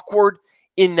awkward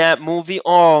in that movie.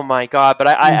 Oh my god! But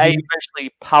I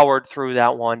eventually powered through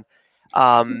that one.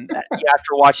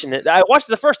 After watching it, I watched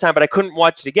it the first time, but I couldn't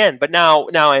watch it again. But now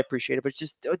I appreciate it. But it's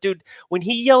just, dude, when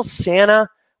he yells Santa,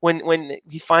 when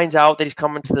he finds out that he's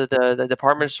coming to the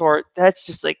department store, that's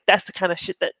just like that's the kind of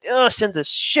shit that sends a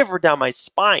shiver down my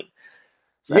spine.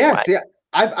 So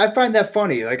I find that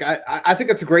funny. Like I think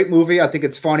it's a great movie. I think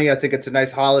it's funny. I think it's a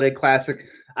nice holiday classic.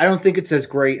 I don't think it's as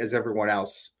great as everyone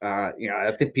else. I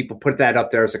think people put that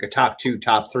up there as like a top 2,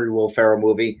 top 3 Will Ferrell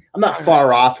movie. I'm not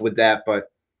far off with that, but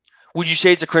would you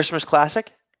say it's a Christmas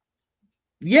classic?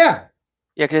 Yeah,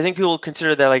 because I think people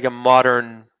consider that like a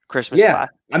modern Christmas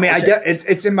classic. I mean,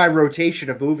 it's in my rotation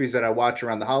of movies that I watch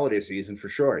around the holiday season for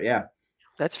sure. Yeah,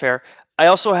 that's fair. I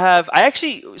also have I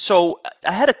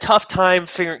had a tough time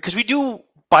figuring because we do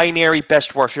binary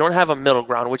best worst. We don't have a middle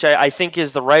ground, which I think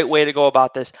is the right way to go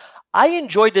about this. I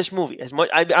enjoyed this movie as much.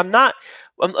 I'm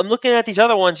looking at these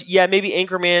other ones. Yeah, maybe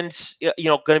Anchorman's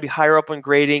going to be higher up on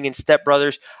grading, and Step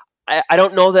Brothers. I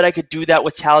don't know that I could do that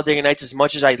with Talladega Nights as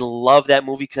much as I love that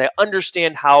movie because I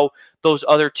understand how those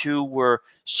other two were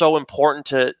so important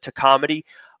to comedy.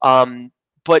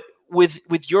 But with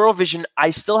Eurovision,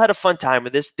 I still had a fun time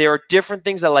with this. There are different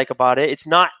things I like about it. It's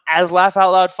not as laugh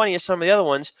out loud funny as some of the other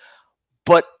ones,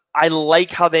 but I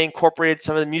like how they incorporated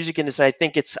some of the music in this, and I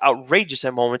think it's outrageous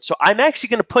at moments. So I'm actually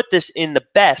going to put this in the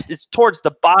best. It's towards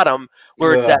the bottom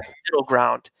where it's that middle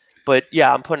ground. But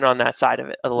yeah, I'm putting it on that side of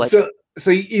it. Of the list. So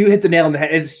you hit the nail on the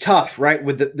head. It's tough, right,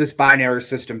 with this binary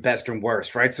system, best and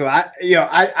worst, right? So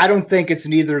I don't think it's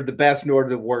neither the best nor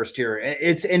the worst here.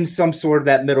 It's in some sort of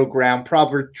that middle ground,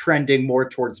 probably trending more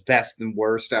towards best than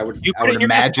worst. I would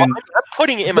imagine. I'm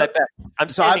putting it in my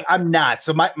best. I'm not.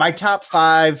 So my top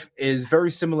 5 is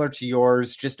very similar to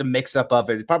yours, just a mix up of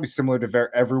it. It's probably similar to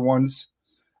everyone's.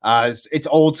 It's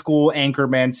Old School,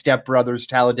 Anchorman, Step Brothers,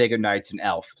 Talladega Nights, and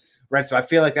Elf. Right, so I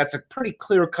feel like that's a pretty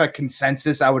clear-cut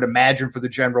consensus, I would imagine, for the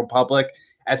general public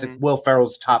as Will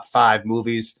Ferrell's top 5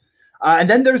 movies. And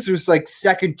then there's this like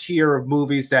second tier of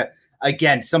movies that,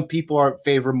 again, some people are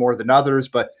favor more than others,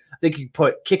 but I think you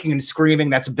put Kicking and Screaming.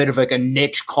 That's a bit of like a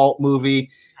niche cult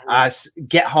movie.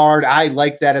 Get Hard, I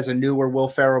like that as a newer Will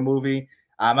Ferrell movie.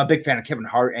 I'm a big fan of Kevin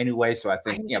Hart anyway, so I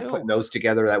think putting those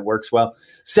together, that works well.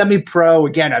 Semi-Pro,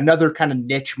 again, another kind of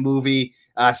niche movie.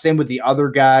 Same with The Other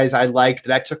Guys. I liked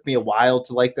that. Took me a while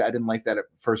to like that. I didn't like that at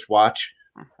first watch.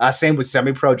 Same with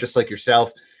Semi-Pro, just like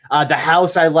yourself. The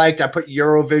House I liked. I put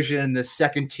Eurovision in the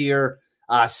second tier.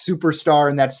 Superstar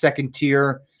in that second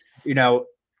tier.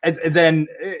 And then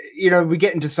we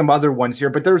get into some other ones here,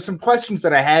 but there were some questions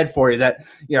that I had for you that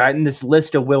in this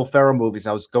list of Will Ferrell movies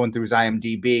I was going through his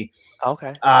IMDb.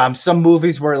 Okay. Some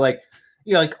movies were like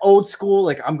Old School,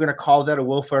 like I'm going to call that a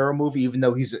Will Ferrell movie, even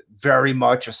though he's very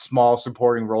much a small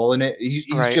supporting role in it. He's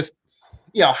just,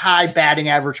 high batting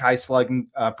average, high slugging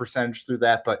percentage through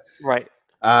that. But right.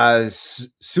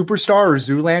 Superstar or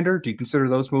Zoolander? Do you consider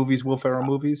those movies Will Ferrell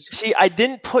movies? See, I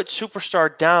didn't put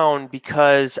Superstar down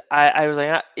because I was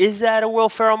like, is that a Will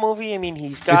Ferrell movie? I mean,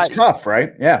 he's It's tough,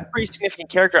 right? Yeah. pretty significant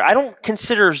character. I don't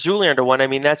consider Zoolander one. I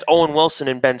mean, that's Owen Wilson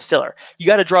and Ben Stiller. You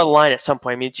got to draw the line at some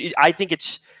point. I mean, I think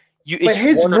it's you. But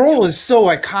his role is so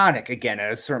iconic again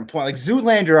at a certain point. Like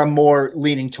Zoolander, I'm more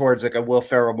leaning towards like a Will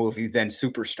Ferrell movie than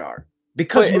Superstar.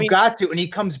 Because got to, and he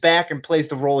comes back and plays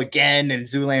the role again in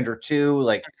Zoolander 2.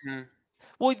 Like,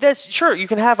 well, that's sure you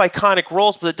can have iconic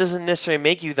roles, but it doesn't necessarily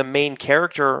make you the main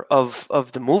character of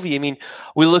the movie. I mean,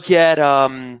 we look at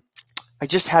I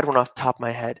just had one off the top of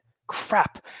my head.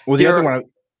 Crap. Well, the other one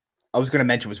I was going to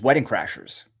mention was Wedding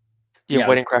Crashers. Yeah,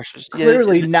 Wedding Crashers.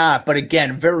 Clearly not, but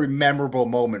again, very memorable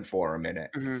moment for him in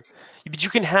it. Mm-hmm. But you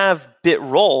can have bit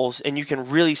roles, and you can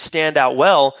really stand out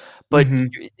well. But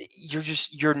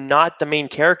you're not the main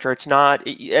character. It's not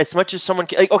as much as someone.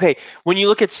 Like, okay, when you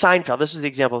look at Seinfeld, this is the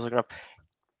example I was looking up.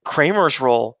 Kramer's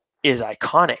role is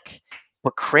iconic,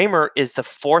 but Kramer is the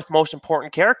fourth most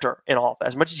important character in all of it.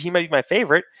 As much as he might be my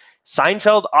favorite,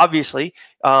 Seinfeld obviously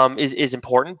is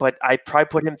important, but I probably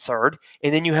put him third.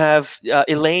 And then you have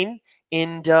Elaine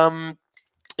and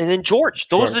then George.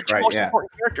 Those are the two most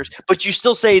important characters. But you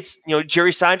still say it's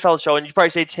Jerry Seinfeld's show, and you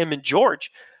probably say it's him and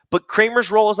George. But Kramer's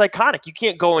role is iconic. You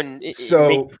can't go and make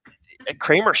a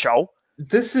Kramer show.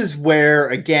 This is where,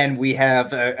 again, we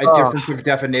have a difference of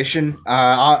definition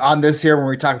on this here when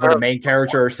we talk about a main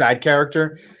character or side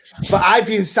character. But I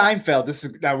view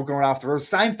Seinfeld, now we're going off the road.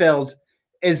 Seinfeld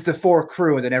is the 4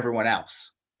 crew and then everyone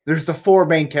else. There's the 4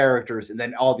 main characters and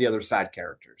then all the other side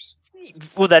characters.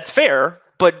 Well, that's fair.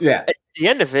 But at the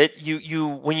end of it, you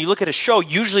when you look at a show,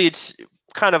 usually it's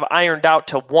kind of ironed out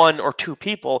to 1 or 2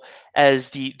 people as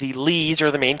the leads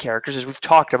or the main characters, as we've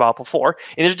talked about before.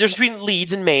 And there's a difference between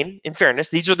leads and main, in fairness.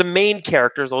 These are the main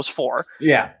characters, those 4.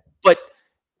 Yeah. But,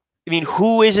 I mean,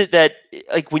 who is it that,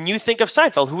 like, when you think of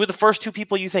Seinfeld, who are the first 2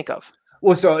 people you think of?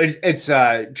 Well, so it's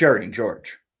Jerry and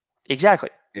George.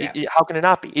 Exactly. Yeah. How can it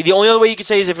not be? The only other way you could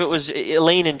say is if it was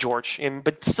Elaine and George.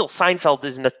 But still, Seinfeld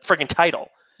is in the friggin' title.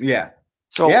 Yeah.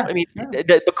 So, I mean,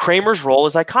 but Kramer's role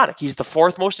is iconic. He's the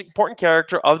 4th most important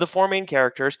character of the 4 main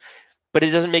characters, but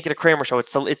it doesn't make it a Kramer show.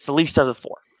 It's the least of the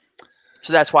 4.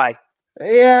 So that's why.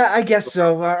 Yeah, I guess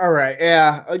so. All right.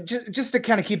 Yeah. Just to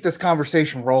kind of keep this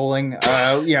conversation rolling,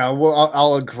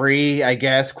 I'll agree, I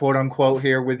guess, quote unquote,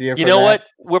 here with you. You know what?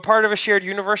 We're part of a shared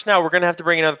universe now. We're going to have to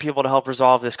bring in other people to help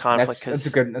resolve this conflict. That's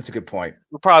a good point.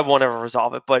 We probably won't ever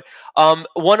resolve it. But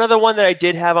one other one that I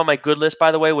did have on my good list,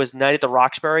 by the way, was Night at the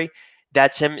Roxbury.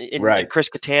 That's him and Chris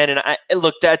Kattan. And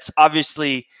look, that's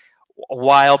obviously a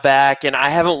while back, and I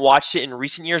haven't watched it in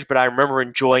recent years, but I remember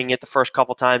enjoying it the first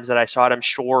couple times that I saw it, I'm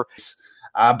sure.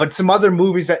 But some other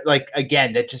movies that, like,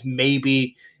 again, that just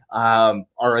maybe are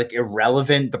like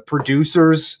irrelevant. The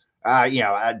Producers,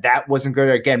 that wasn't good.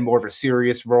 Again, more of a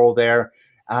serious role there.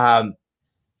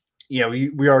 We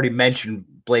already mentioned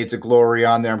Blades of Glory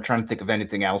on there. I'm trying to think of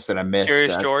anything else that I missed.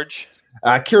 Curious George.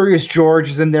 Curious George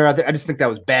is in there. I just think that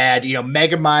was bad.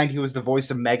 Megamind, he was the voice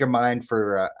of Megamind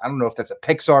for, I don't know if that's a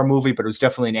Pixar movie, but it was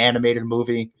definitely an animated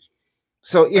movie.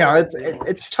 So,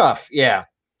 it's tough. Yeah.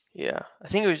 Yeah. I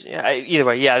think it was, either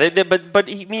way. Yeah. But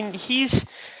I mean,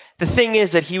 the thing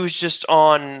is that he was just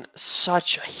on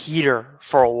such a heater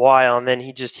for a while, and then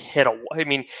he just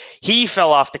he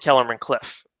fell off the Kellerman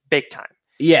cliff big time.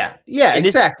 Yeah. Yeah, and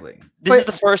exactly. This is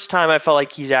the first time I felt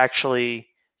like he's actually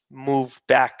moved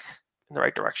back in the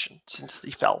right direction since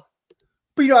he fell.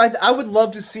 But I would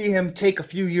love to see him take a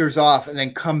few years off and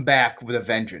then come back with a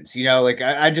vengeance.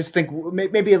 I just think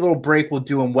maybe a little break will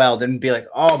do him well. Then be like,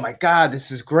 oh my God,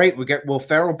 this is great. We get Will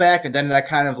Ferrell back, and then that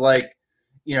kind of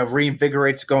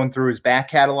reinvigorates going through his back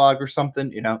catalog or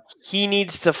something. He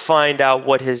needs to find out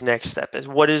what his next step is.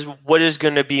 What is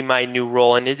going to be my new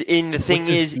role? And the thing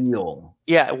is,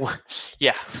 yeah.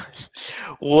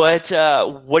 What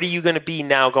are you going to be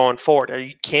now going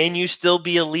forward? Can you still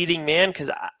be a leading man? Because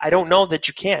I don't know that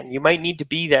you can. You might need to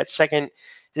be that second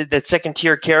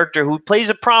tier character who plays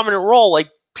a prominent role like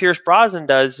Pierce Brosnan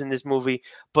does in this movie,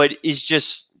 but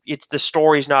the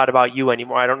story's not about you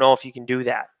anymore. I don't know if you can do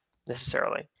that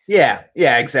necessarily. Yeah,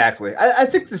 exactly. I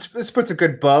think this puts a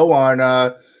good bow on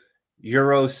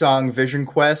Eurosong Vision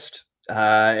Quest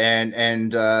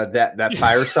and that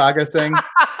Fire Saga thing.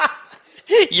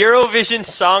 Eurovision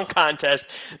Song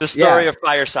Contest, the story of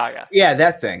Fire Saga. Yeah,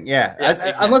 that thing. Yeah.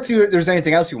 Exactly. Unless there's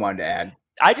anything else you wanted to add.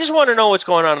 I just want to know what's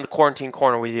going on in the quarantine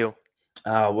corner with you.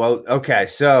 Well, okay.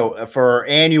 So for our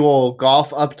annual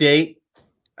golf update,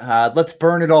 Let's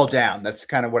burn it all down. That's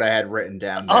kind of what I had written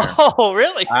down there. Oh,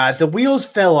 really? The wheels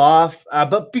fell off.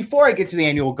 But before I get to the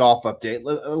annual golf update,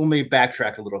 let me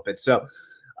backtrack a little bit. So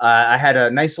I had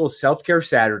a nice little self-care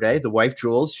Saturday. The wife,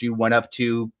 Jules, she went up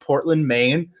to Portland,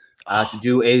 Maine to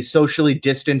do a socially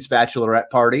distanced bachelorette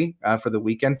party for the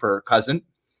weekend for her cousin,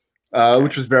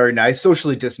 which was very nice.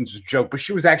 Socially distanced was a joke, but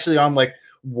she was actually on like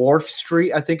Wharf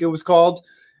Street, I think it was called,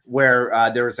 where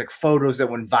there was like photos that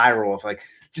went viral of like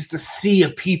just a sea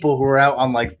of people who were out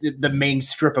on like the main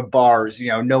strip of bars,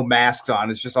 no masks on.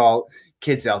 It's just all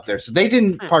kids out there. So they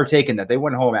didn't partake in that. They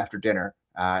went home after dinner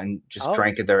and just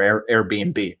drank at their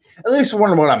Airbnb. At least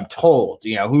one of what I'm told.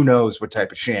 Who knows what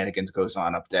type of shenanigans goes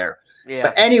on up there. Yeah.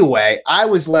 But anyway, I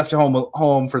was left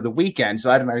home for the weekend. So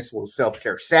I had a nice little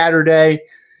self-care Saturday.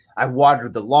 I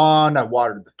watered the lawn. I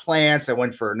watered the plants. I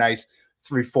went for a nice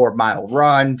 3-4 mile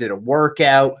run, did a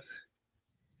workout,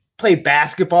 played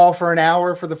basketball for an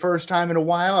hour for the first time in a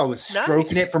while. I was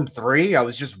stroking it from 3. I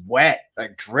was just wet,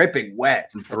 like dripping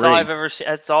wet from 3.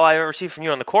 That's all I've ever seen from you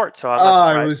on the court. So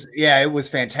it was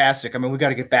fantastic. I mean, we got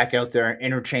to get back out there and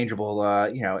interchangeable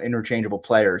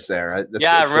players there. I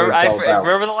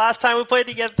remember the last time we played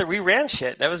together. We ran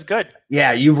shit. That was good.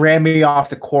 Yeah, you ran me off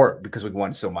the court because we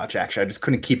won so much. Actually, I just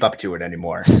couldn't keep up to it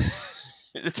anymore.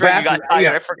 That's right. You got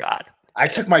tired. I forgot. I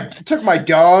took my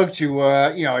dog to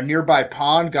a nearby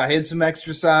pond, got him some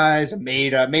exercise, and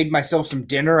made myself some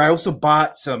dinner. I also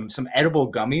bought some edible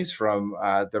gummies from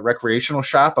the recreational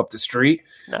shop up the street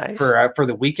for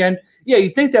the weekend. Yeah,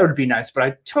 you'd think that would be nice, but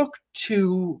I took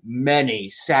too many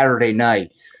Saturday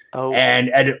night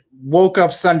and woke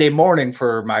up Sunday morning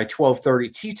for my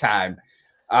 12:30 tea time,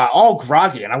 all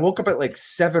groggy, and I woke up at like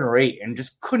 7 or 8 and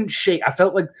just couldn't shake. I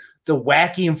felt like the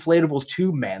wacky inflatable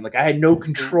tube man. Like I had no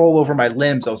control over my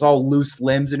limbs. I was all loose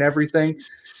limbs and everything,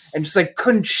 and just like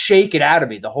couldn't shake it out of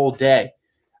me the whole day.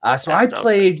 So I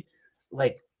played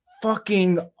like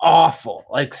fucking awful,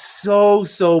 like so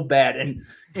bad. And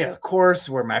of course,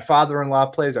 where my father-in-law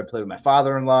plays, I played with my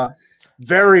father-in-law.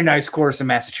 Very nice course in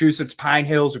Massachusetts, Pine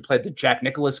Hills. We played the Jack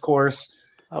Nicklaus course,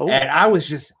 and I was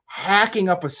just hacking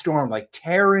up a storm, like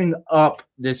tearing up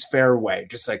this fairway,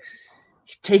 just like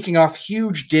taking off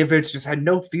huge divots, just had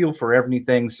no feel for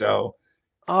anything. So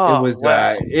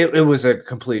it was a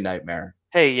complete nightmare.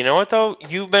 Hey, you know what though?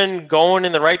 You've been going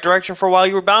in the right direction for a while.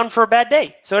 You were bound for a bad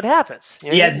day, so it happens.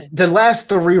 Yeah, the last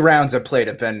 3 rounds I played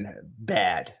have been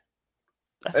bad.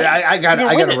 I got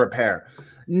to repair.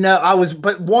 No,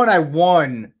 but one I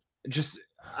won.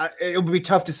 It would be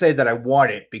tough to say that I won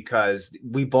it because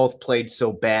we both played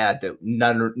so bad that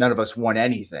none of us won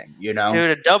anything, Dude,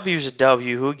 a W's a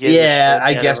W. Who gives a shit?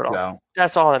 I guess so.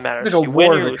 That's all that matters. It's like a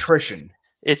war of attrition.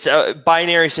 It's a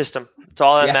binary system. It's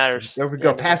all that matters. There we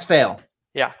go. Pass, fail.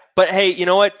 Yeah. But hey, you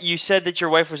know what? You said that your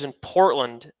wife was in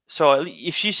Portland. So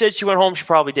if she said she went home, she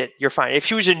probably did. You're fine. If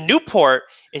she was in Newport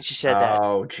and she said that.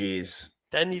 Oh, jeez.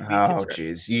 Then you'd be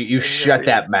jeez. You shut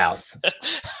that mouth.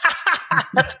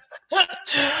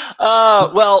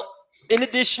 Well, in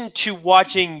addition to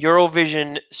watching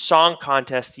Eurovision Song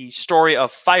Contest, the story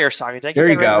of Fire Saga, there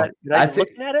you go. I think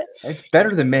looking at it, it's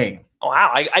better than me. Oh,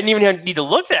 wow, I didn't even need to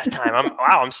look that time.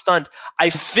 I'm stunned. I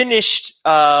finished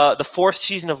the 4th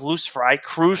season of Lucifer. I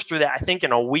cruised through that, I think,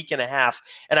 in a week and a half.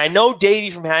 And I know Davey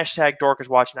from #Dork is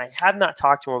watching. I have not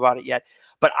talked to him about it yet.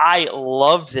 But I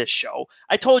love this show.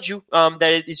 I told you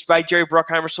that it's by Jerry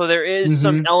Bruckheimer, so there is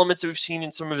some elements that we've seen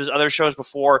in some of his other shows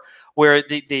before, where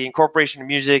the incorporation of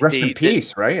music. Rest in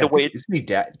peace, right? Isn't he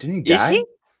dead? Didn't he die? Is he?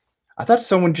 I thought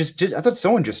someone just did. I thought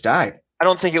someone just died. I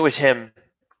don't think it was him.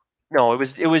 No, it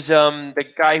was the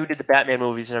guy who did the Batman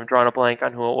movies, and I'm drawing a blank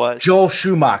on who it was. Joel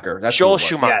Schumacher. That's Joel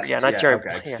Schumacher. Yes, not Jerry.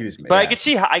 Okay, excuse me. But I could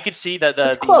see that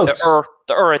the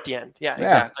at the end. Yeah,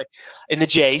 exactly. And the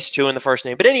J's too in the first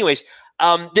name. But anyways.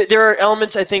 There are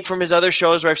elements, I think, from his other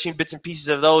shows where I've seen bits and pieces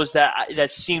of those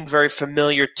that seemed very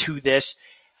familiar to this.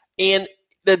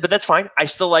 But that's fine. I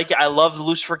still like it. I love the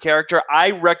Lucifer character. I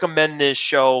recommend this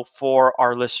show for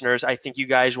our listeners. I think you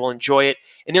guys will enjoy it.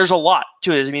 And there's a lot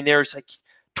to it. I mean, there's like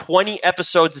 20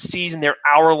 episodes a season. They're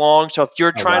hour long. So if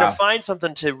you're trying to find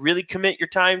something to really commit your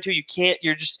time to,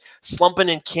 you're just slumping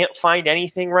and can't find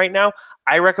anything right now,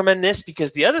 I recommend this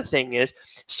because the other thing is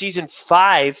season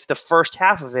 5, the first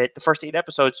half of it, the first 8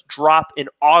 episodes drop in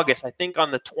August, I think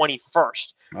on the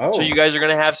 21st. So you guys are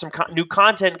going to have some new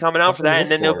content coming out for that. And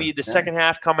then there'll be the second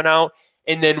half coming out.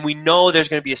 And then we know there's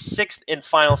going to be a 6th and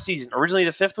final season. Originally,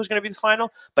 the 5th was going to be the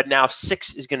final, but now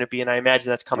 6 is going to be, and I imagine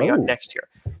that's coming out next year.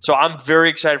 So I'm very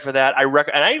excited for that.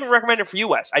 And I even recommend it for you,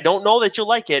 Wes. I don't know that you'll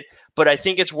like it, but I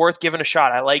think it's worth giving a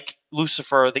shot. I like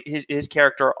Lucifer, his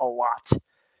character, a lot.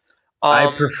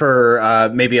 I prefer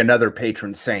maybe another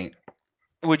patron saint.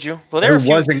 Would you? Well, there are a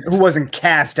few. Who wasn't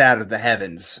cast out of the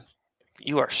heavens.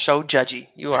 You are so judgy.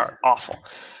 You are awful.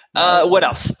 What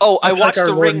else? Oh, I watched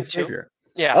The Ring too.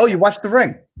 Yeah. Oh, you watched The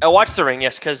Ring? I watched The Ring,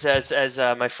 yes, because as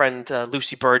my friend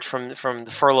Lucy Bird from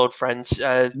the Furloughed Friends.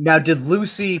 Now, did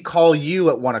Lucy call you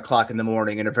at 1 o'clock in the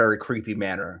morning in a very creepy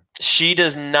manner? She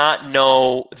does not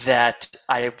know that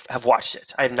I have watched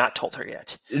it. I have not told her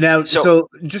yet. Now, so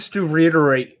just to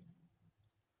reiterate,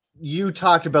 you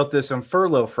talked about this on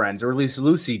Furloughed Friends, or at least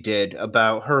Lucy did,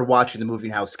 about her watching the movie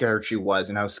and how scared she was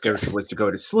and how scared she was to go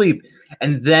to sleep.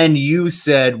 And then you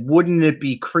said, wouldn't it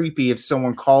be creepy if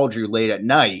someone called you late at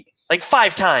night? Like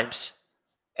 5 times.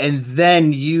 And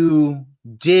then you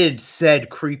did said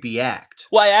creepy act.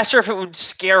 Well, I asked her if it would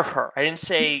scare her. I didn't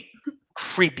say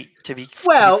creepy to be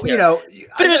well, fair. You know,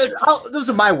 those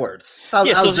are my words.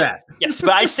 How's that? Yes,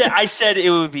 but I said it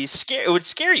would be scare. It would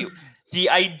scare you. The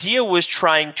idea was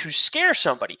trying to scare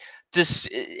somebody. This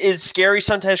is scary,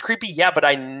 sometimes creepy. Yeah, but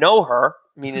I know her.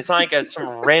 I mean, it's not like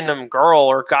some random girl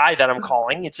or guy that I'm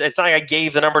calling. It's not like I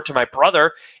gave the number to my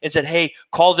brother and said, "Hey,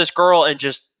 call this girl," and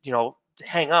just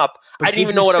hang up. But I didn't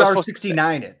even know what I was supposed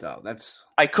 69 to it though. That's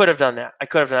I could have done that.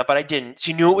 But I didn't.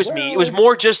 She knew it was me. It was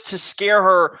more just to scare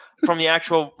her from the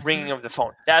actual ringing of the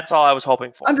phone. That's all I was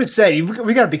hoping for. I'm just saying,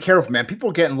 we got to be careful, man. People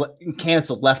are getting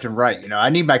canceled left and right. I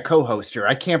need my co-host here.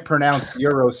 I can't pronounce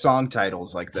Euro song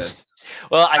titles like this.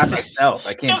 Well, I myself,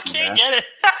 I can't get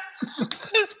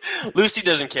it. Lucy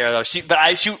doesn't care though. She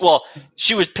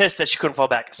was pissed that she couldn't fall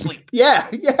back asleep. Yeah,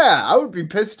 I would be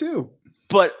pissed too.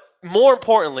 But more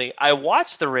importantly, I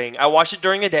watched The Ring. I watched it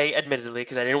during the day, admittedly,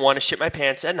 because I didn't want to shit my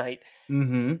pants at night.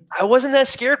 Mm-hmm. I wasn't that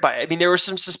scared by it. I mean, there were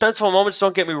some suspenseful moments,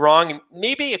 don't get me wrong. And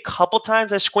maybe a couple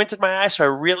times I squinted my eyes, so I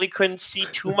really couldn't see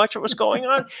too much what was going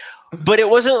on. But it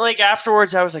wasn't like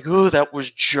afterwards I was like, "Oh, that was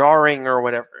jarring" or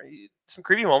whatever. Some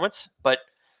creepy moments, but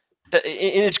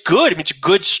it's good. I mean, it's a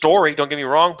good story, don't get me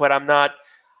wrong, but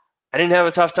I didn't have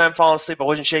a tough time falling asleep. I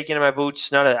wasn't shaking in my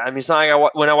boots. None of that. I mean, it's not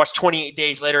like when I watched 28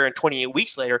 Days Later and 28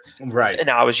 Weeks Later. Right. And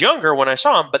I was younger when I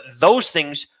saw them, but those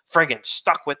things friggin'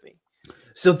 stuck with me.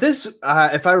 So this,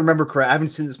 if I remember correct, I haven't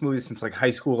seen this movie since like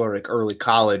high school or like early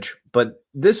college, but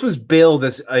this was billed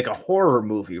as like a horror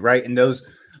movie, right? And those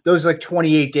like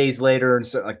 28 Days Later and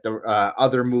so, like the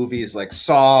other movies like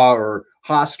Saw or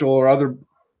Hostel or other,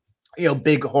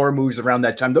 big horror movies around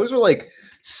that time. Those are like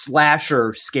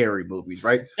slasher scary movies,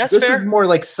 right? That's this fair. Is more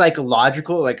like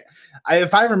psychological. Like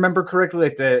if I remember correctly,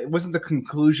 like it wasn't the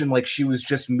conclusion like she was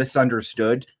just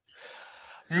misunderstood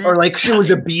or like she was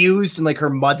abused and like her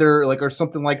mother like or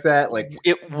something like that. Like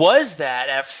it was that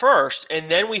at first, and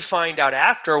then we find out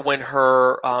after when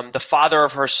her the father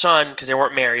of her son, because they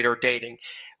weren't married or dating,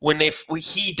 when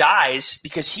he dies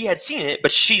because he had seen it,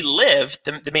 but she lived,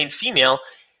 the main female.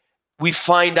 We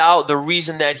find out the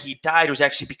reason that he died was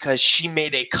actually because she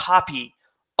made a copy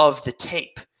of the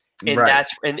tape, and right.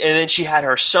 and then she had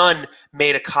her son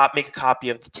make a copy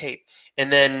of the tape,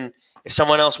 and then if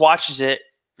someone else watches it,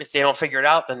 if they don't figure it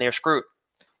out, then they're screwed,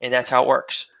 and that's how it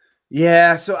works.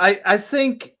 Yeah, so I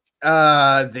think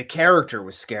the character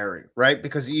was scary, right?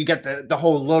 Because you get the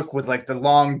whole look with like the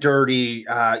long, dirty,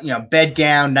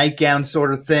 bedgown, nightgown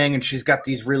sort of thing, and she's got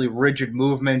these really rigid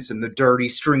movements and the dirty,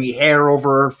 stringy hair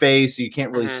over her face, so you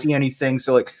can't really see anything.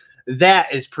 So like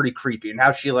that is pretty creepy, and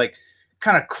how she like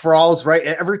kind of crawls, right?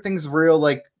 Everything's real,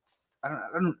 like I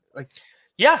don't like.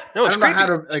 Yeah, no, it's creepy. I don't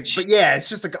know how to like, but yeah, it's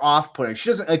just like off-putting. She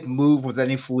doesn't like move with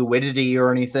any fluidity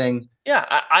or anything. Yeah,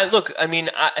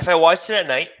 if I watched it at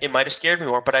night, it might have scared me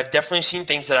more. But I've definitely seen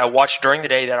things that I watched during the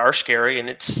day that are scary,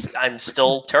 and I'm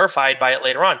still terrified by it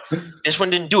later on. This one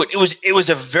didn't do it. It was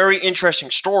a very interesting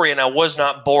story, and I was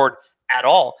not bored at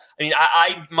all. I mean,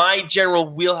 my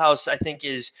general wheelhouse, I think,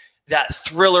 is that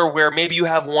thriller where maybe you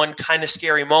have one kind of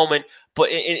scary moment, but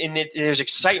there's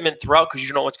excitement throughout because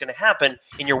you know what's going to happen,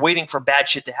 and you're waiting for bad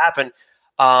shit to happen.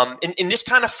 And this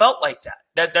kind of felt like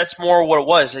that. That's more what it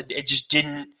was. It just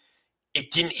didn't. It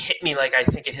didn't hit me like I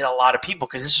think it hit a lot of people,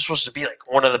 because this is supposed to be like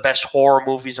one of the best horror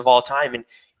movies of all time, and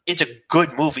it's a good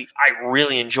movie. I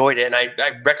really enjoyed it, and I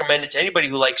recommend it to anybody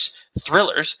who likes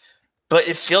thrillers. But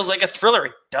it feels like a thriller.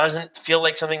 It doesn't feel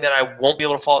like something that I won't be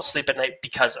able to fall asleep at night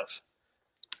because of.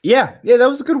 Yeah, that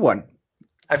was a good one.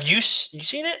 Have you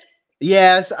seen it?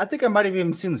 Yes, I think I might have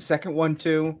even seen the second one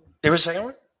too. There was a second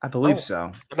one? I believe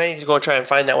so. I might need to go and try and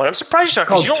find that one. I'm surprised you saw it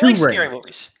because you don't like scary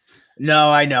movies.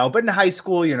 No, I know. But in high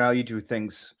school, you do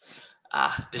things.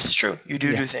 This is true. You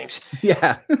do things.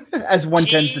 Yeah, as one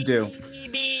tends to do.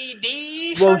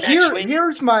 Well,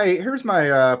 here's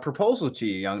my proposal to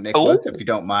you, young Nicholas, if you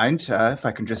don't mind. If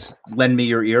I can just lend me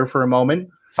your ear for a moment.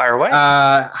 Fire away.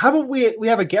 How about we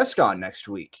have a guest on next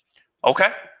week? Okay.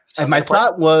 And my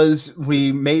thought was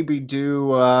we maybe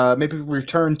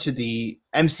return to the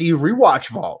MCU rewatch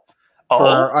vault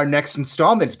for our next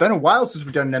installment. It's been a while since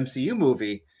we've done an MCU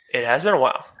movie. It has been a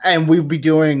while. And we'll be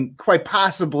doing quite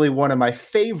possibly one of my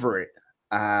favorite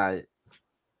MCU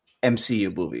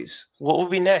movies. What will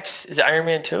be next? Is it Iron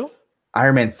Man 2?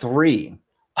 Iron Man 3.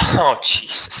 Oh,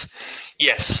 Jesus.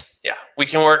 Yes. Yeah. We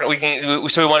can work. So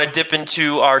we want to dip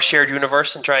into our shared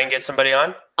universe and try and get somebody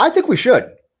on? I think we should.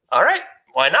 All right.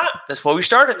 Why not? That's why we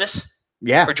started this.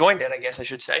 Yeah. Or joined it, I guess I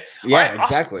should say. Yeah, right,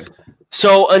 exactly. Awesome.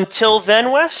 So until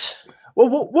then, Wes?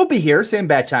 Well, we'll be here. Same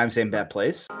bad time, same bad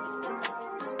place.